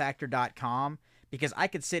 iwannabeavoiceactor.com, because I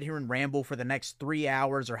could sit here and ramble for the next 3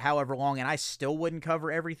 hours or however long, and I still wouldn't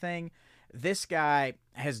cover everything. This guy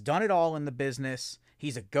has done it all in the business.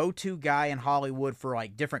 He's a go-to guy in Hollywood for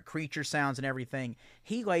like different creature sounds and everything.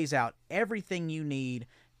 He lays out everything you need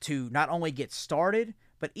to not only get started,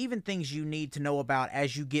 but even things you need to know about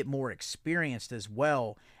as you get more experienced as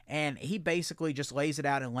well. And he basically just lays it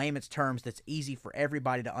out in layman's terms that's easy for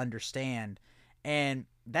everybody to understand. And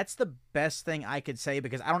that's the best thing I could say,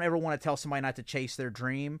 because I don't ever want to tell somebody not to chase their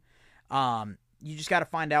dream. You just got to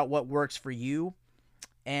find out what works for you.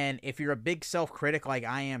 And if you're a big self-critic like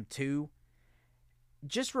I am too,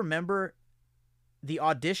 just remember the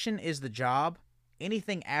audition is the job.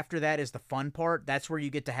 Anything after that is the fun part. That's where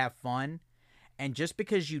you get to have fun. And just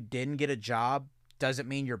because you didn't get a job doesn't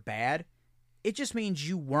mean you're bad. It just means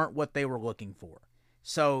you weren't what they were looking for.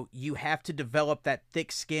 So you have to develop that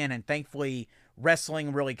thick skin, and thankfully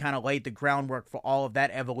wrestling really kind of laid the groundwork for all of that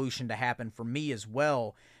evolution to happen for me as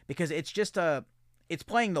well, because it's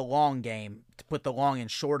playing the long game, to put the long and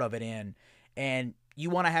short of it in, and you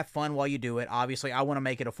want to have fun while you do it. Obviously, I want to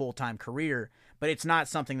make it a full-time career, but it's not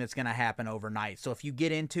something that's going to happen overnight. So if you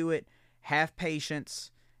get into it, have patience,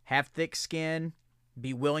 have thick skin,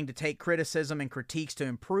 be willing to take criticism and critiques to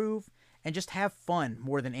improve, and just have fun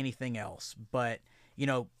more than anything else. But,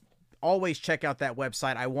 always check out that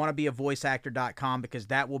website, iwannabeavoiceactor.com, because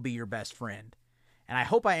that will be your best friend. And I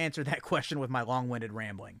hope I answered that question with my long-winded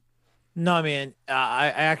rambling. No, man, I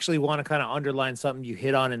actually want to kind of underline something you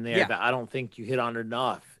hit on in there that I don't think you hit on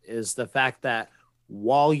enough, is the fact that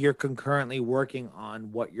while you're concurrently working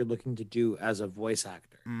on what you're looking to do as a voice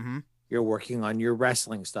actor, you're working on your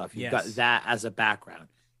wrestling stuff. You've got that as a background.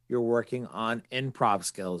 You're working on improv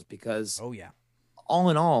skills because all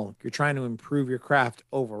in all, you're trying to improve your craft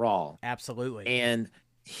overall. Absolutely. And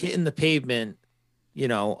hitting the pavement,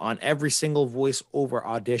 on every single voiceover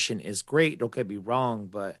audition is great. Don't get me wrong,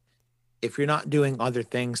 but if you're not doing other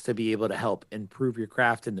things to be able to help improve your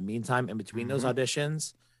craft in the meantime, in between those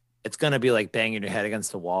auditions, it's going to be like banging your head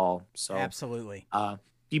against the wall. So absolutely.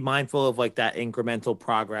 Be mindful of like that incremental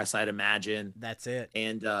progress, I'd imagine. That's it.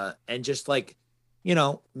 And just like,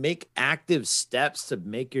 make active steps to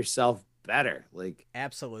make yourself better. Like,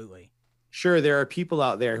 absolutely. Sure, there are people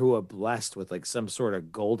out there who are blessed with like some sort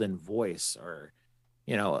of golden voice or,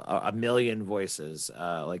 a million voices,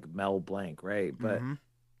 like Mel Blanc, right? But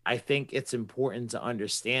I think it's important to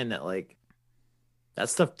understand that like that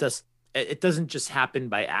stuff it doesn't just happen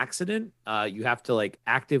by accident. You have to like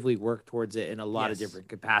actively work towards it in a lot of different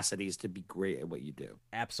capacities to be great at what you do.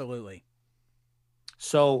 Absolutely.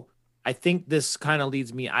 So I think this kind of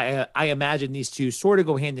leads me. I imagine these two sort of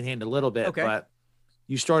go hand in hand a little bit, but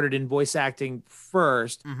you started in voice acting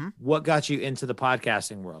first. What got you into the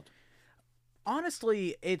podcasting world?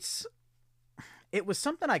 Honestly, it was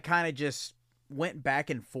something I kind of just went back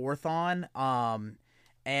and forth on.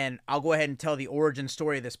 And I'll go ahead and tell the origin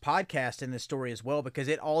story of this podcast in this story as well, because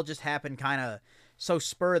it all just happened kind of so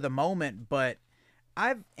spur of the moment. But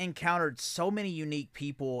I've encountered so many unique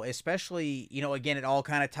people, especially, again, it all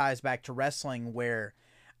kind of ties back to wrestling, where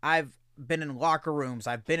I've been in locker rooms,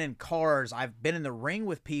 I've been in cars, I've been in the ring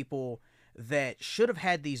with people that should have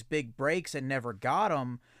had these big breaks and never got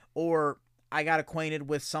them, or I got acquainted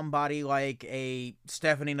with somebody like a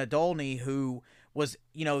Stephanie Nadolny who was,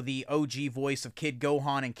 the OG voice of Kid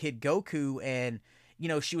Gohan and Kid Goku, and,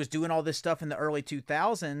 she was doing all this stuff in the early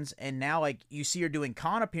 2000s, and now like you see her doing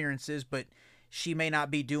con appearances, but she may not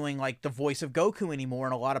be doing like the voice of Goku anymore.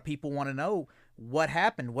 And a lot of people want to know what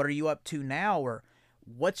happened. What are you up to now? Or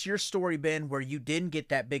what's your story been where you didn't get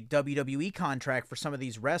that big WWE contract for some of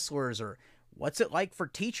these wrestlers? Or what's it like for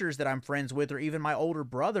teachers that I'm friends with, or even my older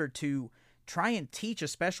brother, to try and teach,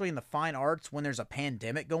 especially in the fine arts, when there's a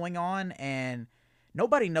pandemic going on and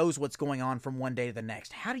nobody knows what's going on from one day to the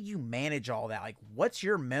next? How do you manage all that? Like, what is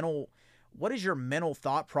your mental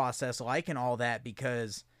thought process like and all that?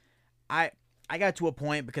 Because I got to a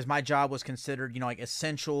point, because my job was considered, like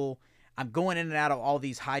essential. I'm going in and out of all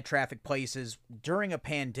these high traffic places during a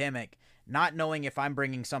pandemic, not knowing if I'm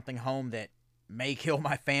bringing something home that may kill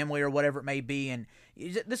my family or whatever it may be. And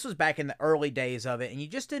this was back in the early days of it, and you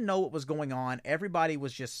just didn't know what was going on. Everybody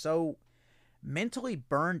was just so mentally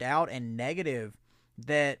burned out and negative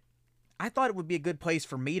that I thought it would be a good place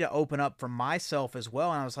for me to open up for myself as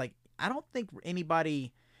well. And I was like, I don't think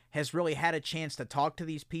anybody has really had a chance to talk to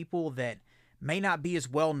these people that may not be as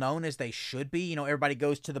well known as they should be. Everybody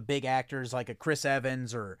goes to the big actors like a Chris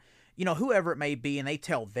Evans or, whoever it may be, and they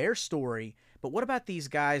tell their story. But what about these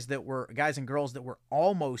guys and girls that were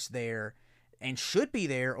almost there and should be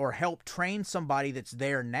there, or help train somebody that's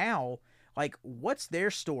there now? Like, what's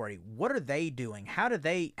their story? What are they doing? How did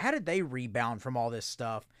they rebound from all this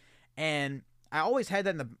stuff? And I always had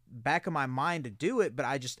that in the back of my mind to do it, but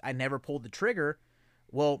I never pulled the trigger.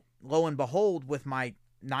 Well, lo and behold, with my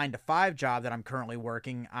 9-to-5 job that I'm currently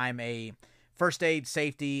working, I'm a first aid,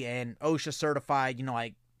 safety, and OSHA certified,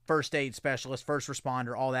 like first aid specialist, first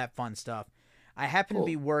responder, all that fun stuff. I happen to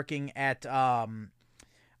be working at Gaylord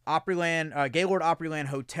Opryland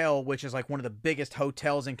Hotel, which is like one of the biggest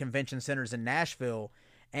hotels and convention centers in Nashville,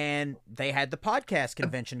 and they had the podcast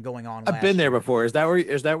convention going on. I've been there before. Is that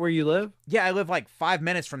where you live? Yeah, I live like 5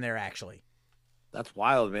 minutes from there, actually. That's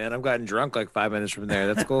wild, man. I've gotten drunk like 5 minutes from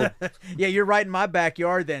there. That's cool. Yeah, you're right in my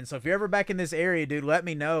backyard then. So if you're ever back in this area, dude, let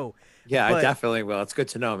me know. Yeah, I definitely will. It's good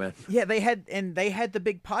to know, man. Yeah, they had the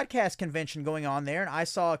big podcast convention going on there, and I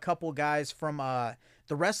saw a couple guys from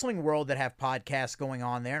the wrestling world that have podcasts going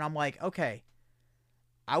on there, and I'm like, okay,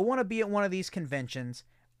 I want to be at one of these conventions.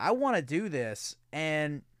 I want to do this.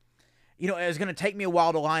 And it was going to take me a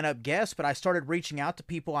while to line up guests, but I started reaching out to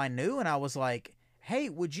people I knew, and I was like, hey,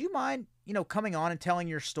 would you mind coming on and telling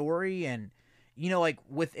your story? And, like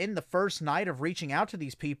within the first night of reaching out to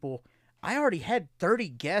these people, I already had 30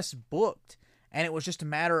 guests booked, and it was just a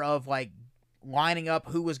matter of like lining up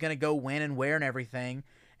who was going to go when and where and everything.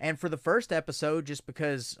 And for the first episode, just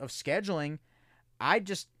because of scheduling, I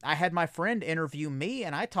had my friend interview me,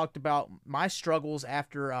 and I talked about my struggles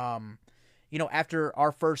after, after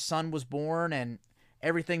our first son was born and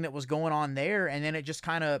everything that was going on there. And then it just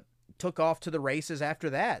kind of took off to the races after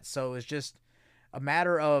that. So it was just a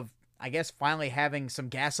matter of, I guess, finally having some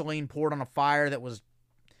gasoline poured on a fire that was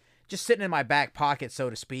just sitting in my back pocket, so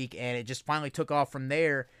to speak. And it just finally took off from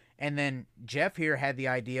there. And then Jeff here had the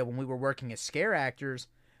idea when we were working as scare actors,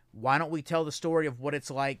 why don't we tell the story of what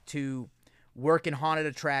it's like to work in haunted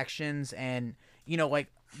attractions? And,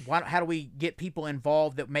 how do we get people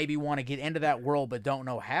involved that maybe want to get into that world but don't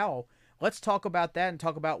know how? Let's talk about that and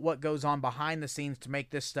talk about what goes on behind the scenes to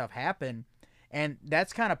make this stuff happen. And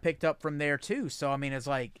that's kind of picked up from there too. So, I mean, it's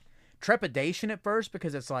like trepidation at first,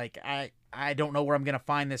 because it's like, I don't know where I'm going to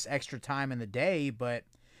find this extra time in the day, but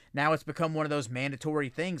now it's become one of those mandatory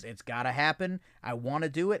things. It's got to happen. I want to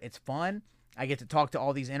do it. It's fun. I get to talk to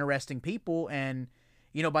all these interesting people, and,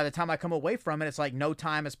 by the time I come away from it, it's like no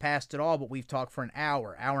time has passed at all, but we've talked for an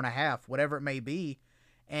hour and a half, whatever it may be.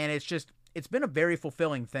 And it's been a very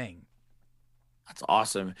fulfilling thing. That's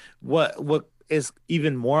awesome. What is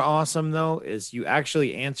even more awesome, though, is you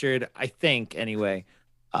actually answered, I think, anyway,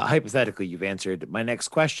 hypothetically, you've answered my next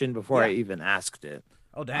question before I even asked it.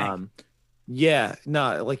 Oh, dang. Yeah,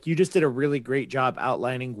 no, like you just did a really great job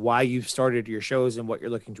outlining why you've started your shows and what you're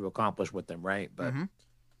looking to accomplish with them, right? But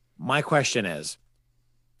my question is,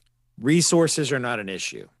 resources are not an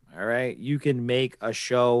issue, all right? You can make a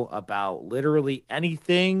show about literally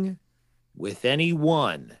anything with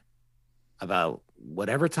anyone, about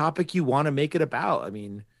whatever topic you want to make it about. I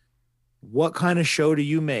mean, what kind of show do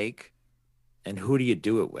you make, and who do you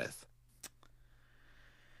do it with?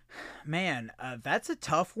 Man, that's a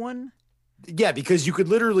tough one. Yeah, because you could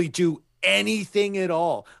literally do anything at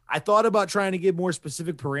all. I thought about trying to give more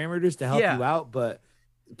specific parameters to help you out, but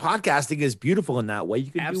podcasting is beautiful in that way. You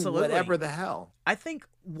can do whatever the hell. I think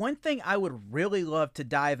one thing I would really love to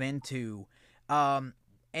dive into, and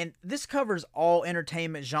this covers all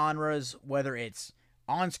entertainment genres, whether it's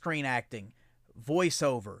on-screen acting,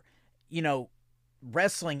 voiceover,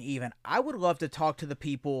 wrestling even, I would love to talk to the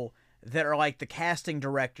people that are like the casting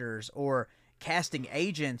directors or casting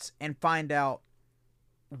agents and find out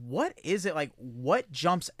what is it like, what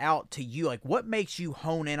jumps out to you, like what makes you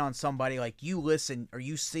hone in on somebody, like you listen or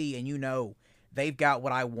you see and you know they've got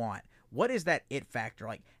what I want. What is that it factor?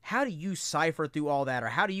 Like, how do you cipher through all that, or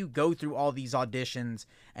how do you go through all these auditions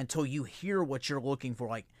until you hear what you're looking for?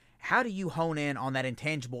 Like, how do you hone in on that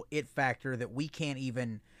intangible it factor that we can't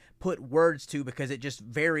even put words to because it just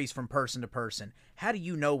varies from person to person? How do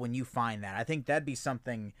you know when you find that? I think that'd be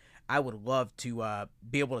something I would love to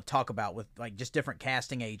be able to talk about with like just different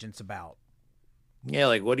casting agents about. Yeah,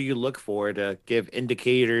 like what do you look for to give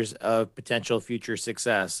indicators of potential future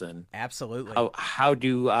success? And absolutely, how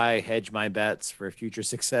do I hedge my bets for future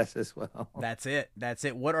success as well? That's it.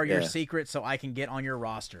 What are your secrets so I can get on your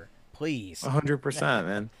roster? Please. 100%,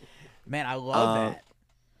 man. Man, I love that.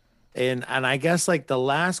 And I guess like the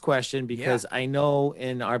last question, because I know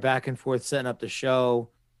in our back and forth setting up the show,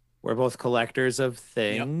 we're both collectors of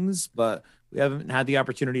things, but we haven't had the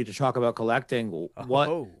opportunity to talk about collecting.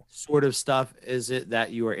 What sort of stuff is it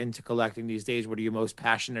that you are into collecting these days? What are you most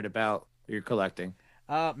passionate about that you're collecting?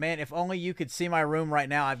 Man, if only you could see my room right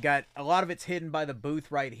now. I've got a lot of it's hidden by the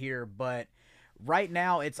booth right here, but right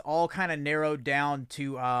now it's all kind of narrowed down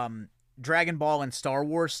to Dragon Ball and Star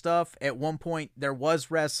Wars stuff. At one point there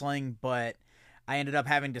was wrestling, but I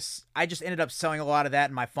just ended up selling a lot of that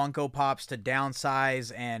in my Funko Pops to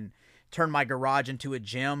downsize and turn my garage into a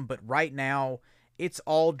gym. But right now it's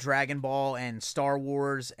all Dragon Ball and Star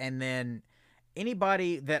Wars. And then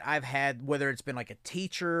anybody that I've had, whether it's been like a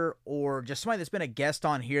teacher or just somebody that's been a guest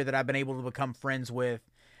on here that I've been able to become friends with,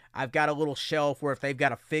 I've got a little shelf where if they've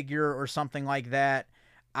got a figure or something like that,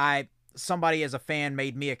 somebody as a fan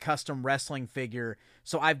made me a custom wrestling figure.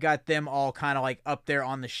 So I've got them all kind of like up there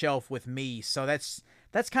on the shelf with me. So that's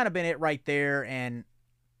kind of been it right there. And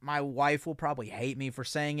my wife will probably hate me for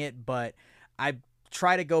saying it, but I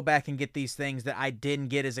try to go back and get these things that I didn't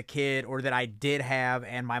get as a kid or that I did have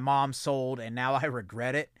and my mom sold and now I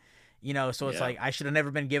regret it. You know, so it's like I should have never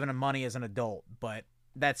been given money as an adult, but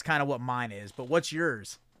that's kind of what mine is. But what's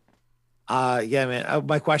yours? Yeah, man.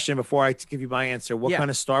 My question before I give you my answer, what kind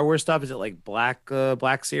of Star Wars stuff? Is it like Black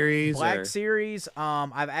Series? Black Series.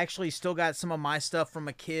 I've actually still got some of my stuff from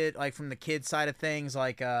a kid, like from the kid side of things,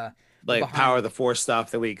 like Power of the Force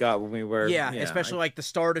stuff that we got when we were especially like the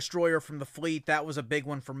Star Destroyer from the fleet. That was a big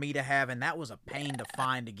one for me to have, and that was a pain to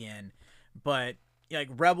find again. But like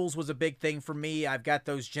Rebels was a big thing for me. I've got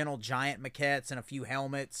those Gentle Giant maquettes and a few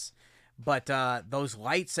helmets, but those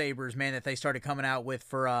lightsabers, man, that they started coming out with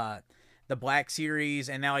for the Black Series,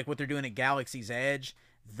 and now like what they're doing at Galaxy's Edge,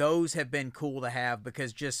 those have been cool to have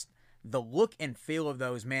because just the look and feel of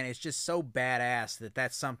those, man, it's just so badass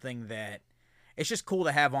that's something that it's just cool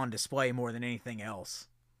to have on display more than anything else.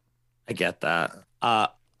 I get that.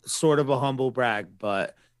 Sort of a humble brag,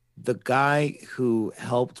 but the guy who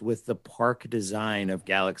helped with the park design of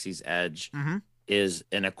Galaxy's Edge is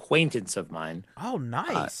an acquaintance of mine. Oh,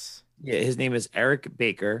 nice. His name is Eric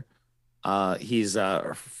Baker. He's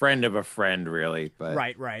a friend of a friend, really. But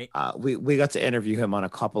right. We got to interview him on a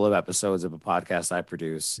couple of episodes of a podcast I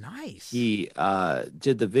produce. Nice. He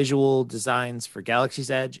did the visual designs for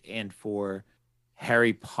Galaxy's Edge and for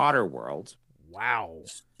Harry Potter World. Wow.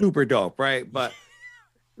 Super dope, right? But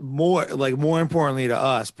more importantly to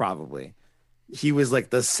us, probably, he was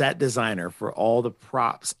like the set designer for all the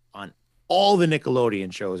props on all the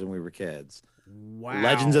Nickelodeon shows when we were kids. Wow.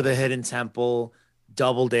 Legends of the Hidden Temple,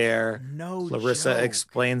 Double Dare, no Clarissa joke.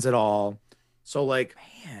 Explains It All. So like,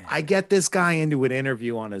 man, I get this guy into an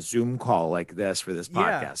interview on a Zoom call like this for this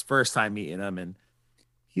podcast. First time meeting him, and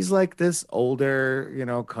he's like this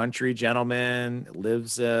older, country gentleman,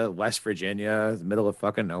 lives West Virginia, the middle of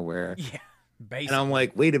fucking nowhere. Yeah, basically. And I'm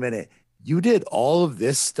like, wait a minute, you did all of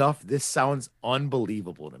this stuff? This sounds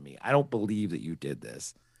unbelievable to me. I don't believe that you did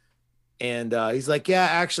this. And he's like, yeah,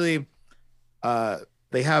 actually,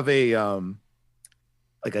 they have a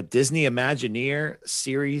like a Disney Imagineer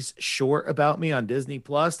series short about me on Disney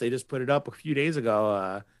Plus. They just put it up a few days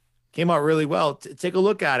ago. Came out really well. Take a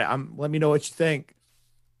look at it. Let me know what you think.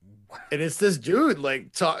 And it's this dude,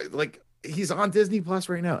 like he's on Disney Plus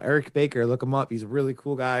right now. Eric Baker, look him up. He's a really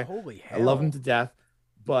cool guy. Holy hell. I love him to death.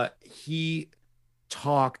 But he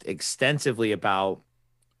talked extensively about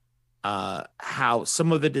how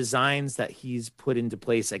some of the designs that he's put into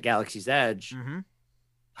place at Galaxy's Edge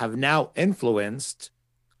have now influenced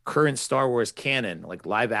current Star Wars canon, like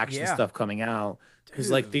live action stuff coming out. Because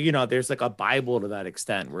like there's like a Bible to that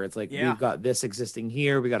extent where it's like we've got this existing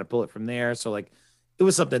here, we got to pull it from there. So like it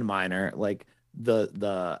was something minor. Like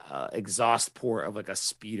the exhaust port of like a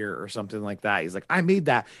speeder or something like that. He's like, I made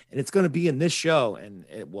that and it's going to be in this show. And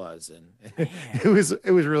it was, and it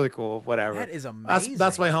was really cool. Whatever. That is amazing.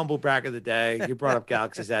 That's my humble brag of the day. You brought up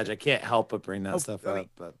Galaxy's Edge. I can't help but bring that stuff up,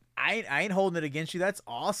 but I ain't holding it against you. That's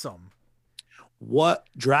awesome. What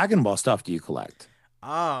Dragon Ball stuff do you collect?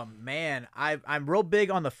 Oh man, I'm real big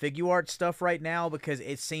on the figure art stuff right now because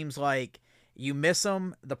it seems like you miss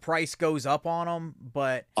them, the price goes up on them,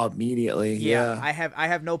 but immediately. Yeah. I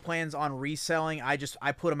have no plans on reselling. I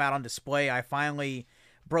put them out on display. I finally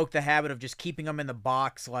broke the habit of just keeping them in the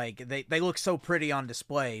box. Like they look so pretty on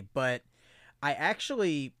display, but I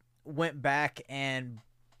actually went back and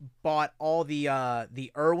bought all the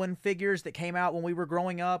Irwin figures that came out when we were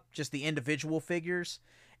growing up, just the individual figures,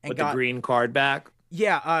 and with the green card back.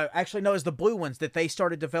 Yeah, actually, no, it's the blue ones that they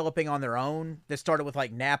started developing on their own. That started with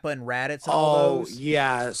like Nappa and Raditz and all those. Oh,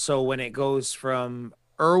 yeah. So when it goes from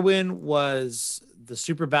Irwin was the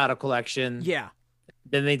Super Battle Collection. Yeah.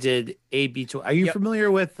 Then they did AB Toy. Are you familiar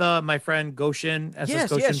with my friend Goshen?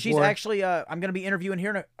 Yes, she's actually. I'm going to be interviewing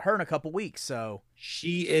her in a couple weeks. So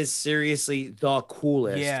she is seriously the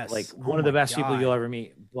coolest. Yes, like one of the best people you'll ever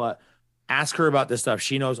meet. But ask her about this stuff.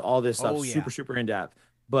 She knows all this stuff. Super in depth.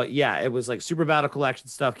 But yeah, it was like Super Battle Collection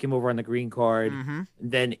stuff came over on the green card. Mm-hmm.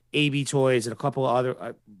 And then AB Toys and a couple of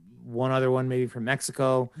other, one other one maybe from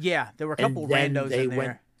Mexico. Yeah, there were a couple randos they in there.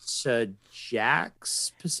 Went to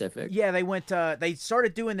Jack's Pacific. Yeah, they went. They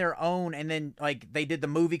started doing their own, and then like they did the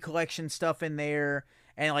movie collection stuff in there,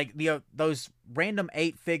 and like those random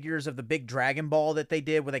 8 figures of the big Dragon Ball that they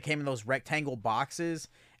did, where they came in those rectangle boxes,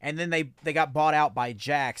 and then they got bought out by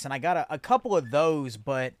Jack's, and I got a couple of those,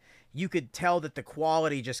 but you could tell that the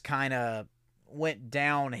quality just kind of went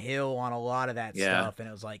downhill on a lot of that stuff, and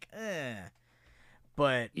it was like,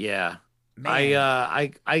 But yeah,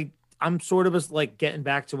 man. I'm sort of like getting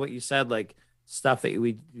back to what you said, like stuff that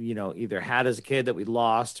we either had as a kid that we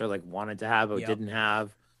lost or like wanted to have but didn't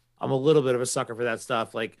have. I'm a little bit of a sucker for that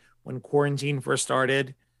stuff. Like when quarantine first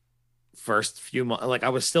started, first few months, like I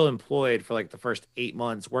was still employed for like the first 8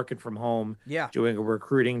 months working from home, doing a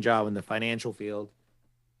recruiting job in the financial field.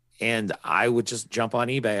 And I would just jump on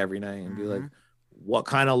eBay every night and be like, what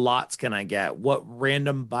kind of lots can I get? What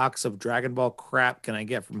random box of Dragon Ball crap can I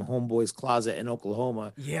get from Homeboy's Closet in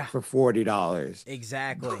Oklahoma for $40?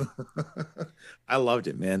 Exactly. I loved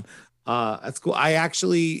it, man. That's cool. I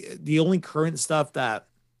actually, the only current stuff that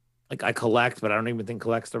like I collect, but I don't even think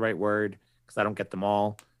collect's the right word because I don't get them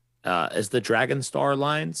all, is the Dragon Star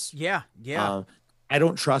lines. Yeah. I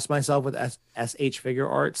don't trust myself with SH figure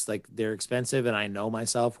arts. Like they're expensive and I know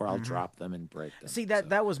myself where I'll drop them and break them. See,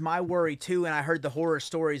 that was my worry too. And I heard the horror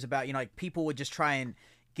stories about, like people would just try and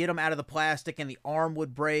get them out of the plastic and the arm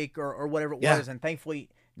would break or whatever it was. And thankfully,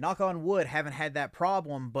 knock on wood, haven't had that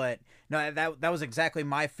problem. But no, that was exactly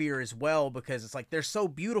my fear as well, because it's like, they're so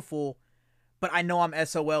beautiful, but I know I'm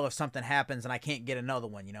SOL if something happens and I can't get another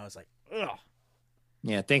one, it's like, ugh.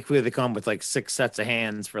 Yeah, thankfully they come with like 6 sets of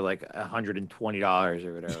hands for like $120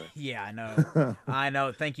 or whatever. Yeah, I know. I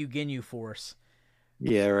know. Thank you, Ginyu Force.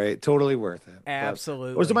 Yeah, right. Totally worth it.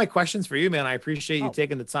 Absolutely. Those are my questions for you, man. I appreciate you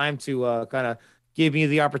taking the time to kind of give me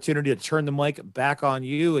the opportunity to turn the mic back on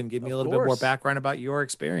you and give me a little bit more background about your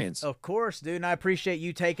experience. Of course, dude. And I appreciate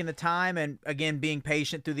you taking the time and, again, being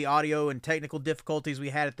patient through the audio and technical difficulties we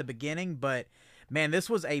had at the beginning. But man, this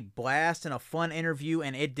was a blast and a fun interview,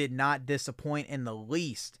 and it did not disappoint in the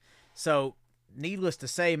least. So, needless to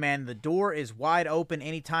say, man, the door is wide open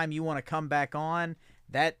anytime you want to come back on.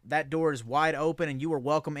 That door is wide open, and you are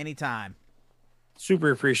welcome anytime.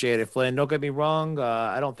 Super appreciate it, Flynn. Don't get me wrong.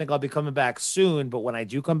 I don't think I'll be coming back soon, but when I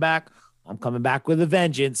do come back, I'm coming back with a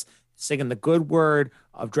vengeance, singing the good word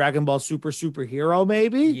of Dragon Ball Superhero,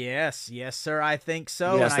 maybe? Yes, sir. I think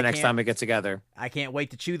so. Yes, the next time we get together. I can't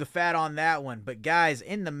wait to chew the fat on that one. But guys,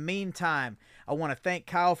 in the meantime, I want to thank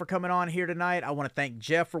Kyle for coming on here tonight. I want to thank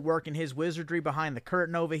Jeff for working his wizardry behind the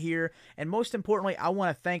curtain over here. And most importantly, I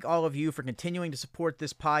want to thank all of you for continuing to support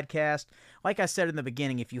this podcast. Like I said in the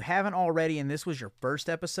beginning, if you haven't already and this was your first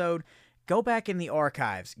episode, go back in the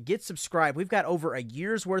archives, get subscribed. We've got over a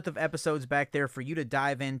year's worth of episodes back there for you to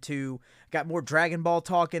dive into. Got more Dragon Ball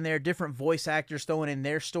talk in there, different voice actors throwing in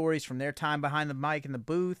their stories from their time behind the mic in the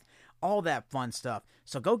booth, all that fun stuff.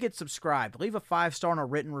 So go get subscribed. Leave a 5-star and a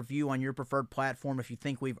written review on your preferred platform if you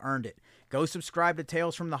think we've earned it. Go subscribe to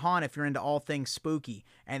Tales from the Haunt if you're into all things spooky.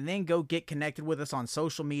 And then go get connected with us on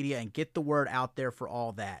social media and get the word out there for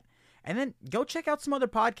all that. And then go check out some other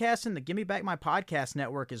podcasts in the Gimme Back My Podcast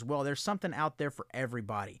network as well. There's something out there for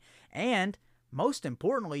everybody. And most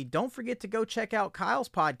importantly, don't forget to go check out Kyle's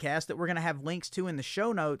podcast that we're going to have links to in the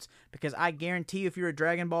show notes, because I guarantee you if you're a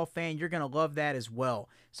Dragon Ball fan, you're going to love that as well.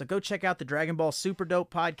 So go check out the Dragon Ball Super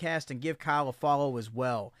Dope podcast and give Kyle a follow as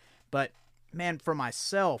well. But man, for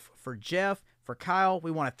myself, for Jeff, for Kyle,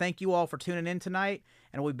 we want to thank you all for tuning in tonight,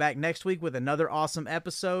 and we'll be back next week with another awesome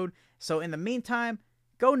episode. So in the meantime,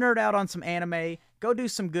 go nerd out on some anime, go do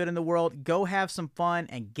some good in the world, go have some fun,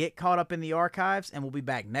 and get caught up in the archives, and we'll be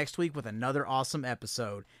back next week with another awesome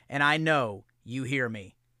episode. And I know you hear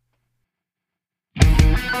me.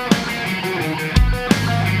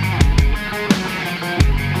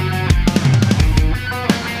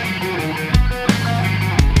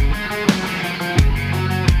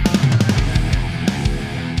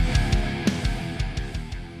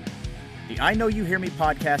 The I Know You Hear Me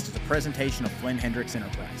podcast is a presentation of Flynn Hendricks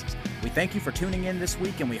Enterprises. We thank you for tuning in this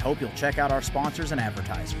week, and we hope you'll check out our sponsors and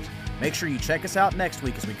advertisers. Make sure you check us out next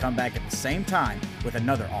week as we come back at the same time with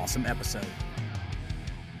another awesome episode.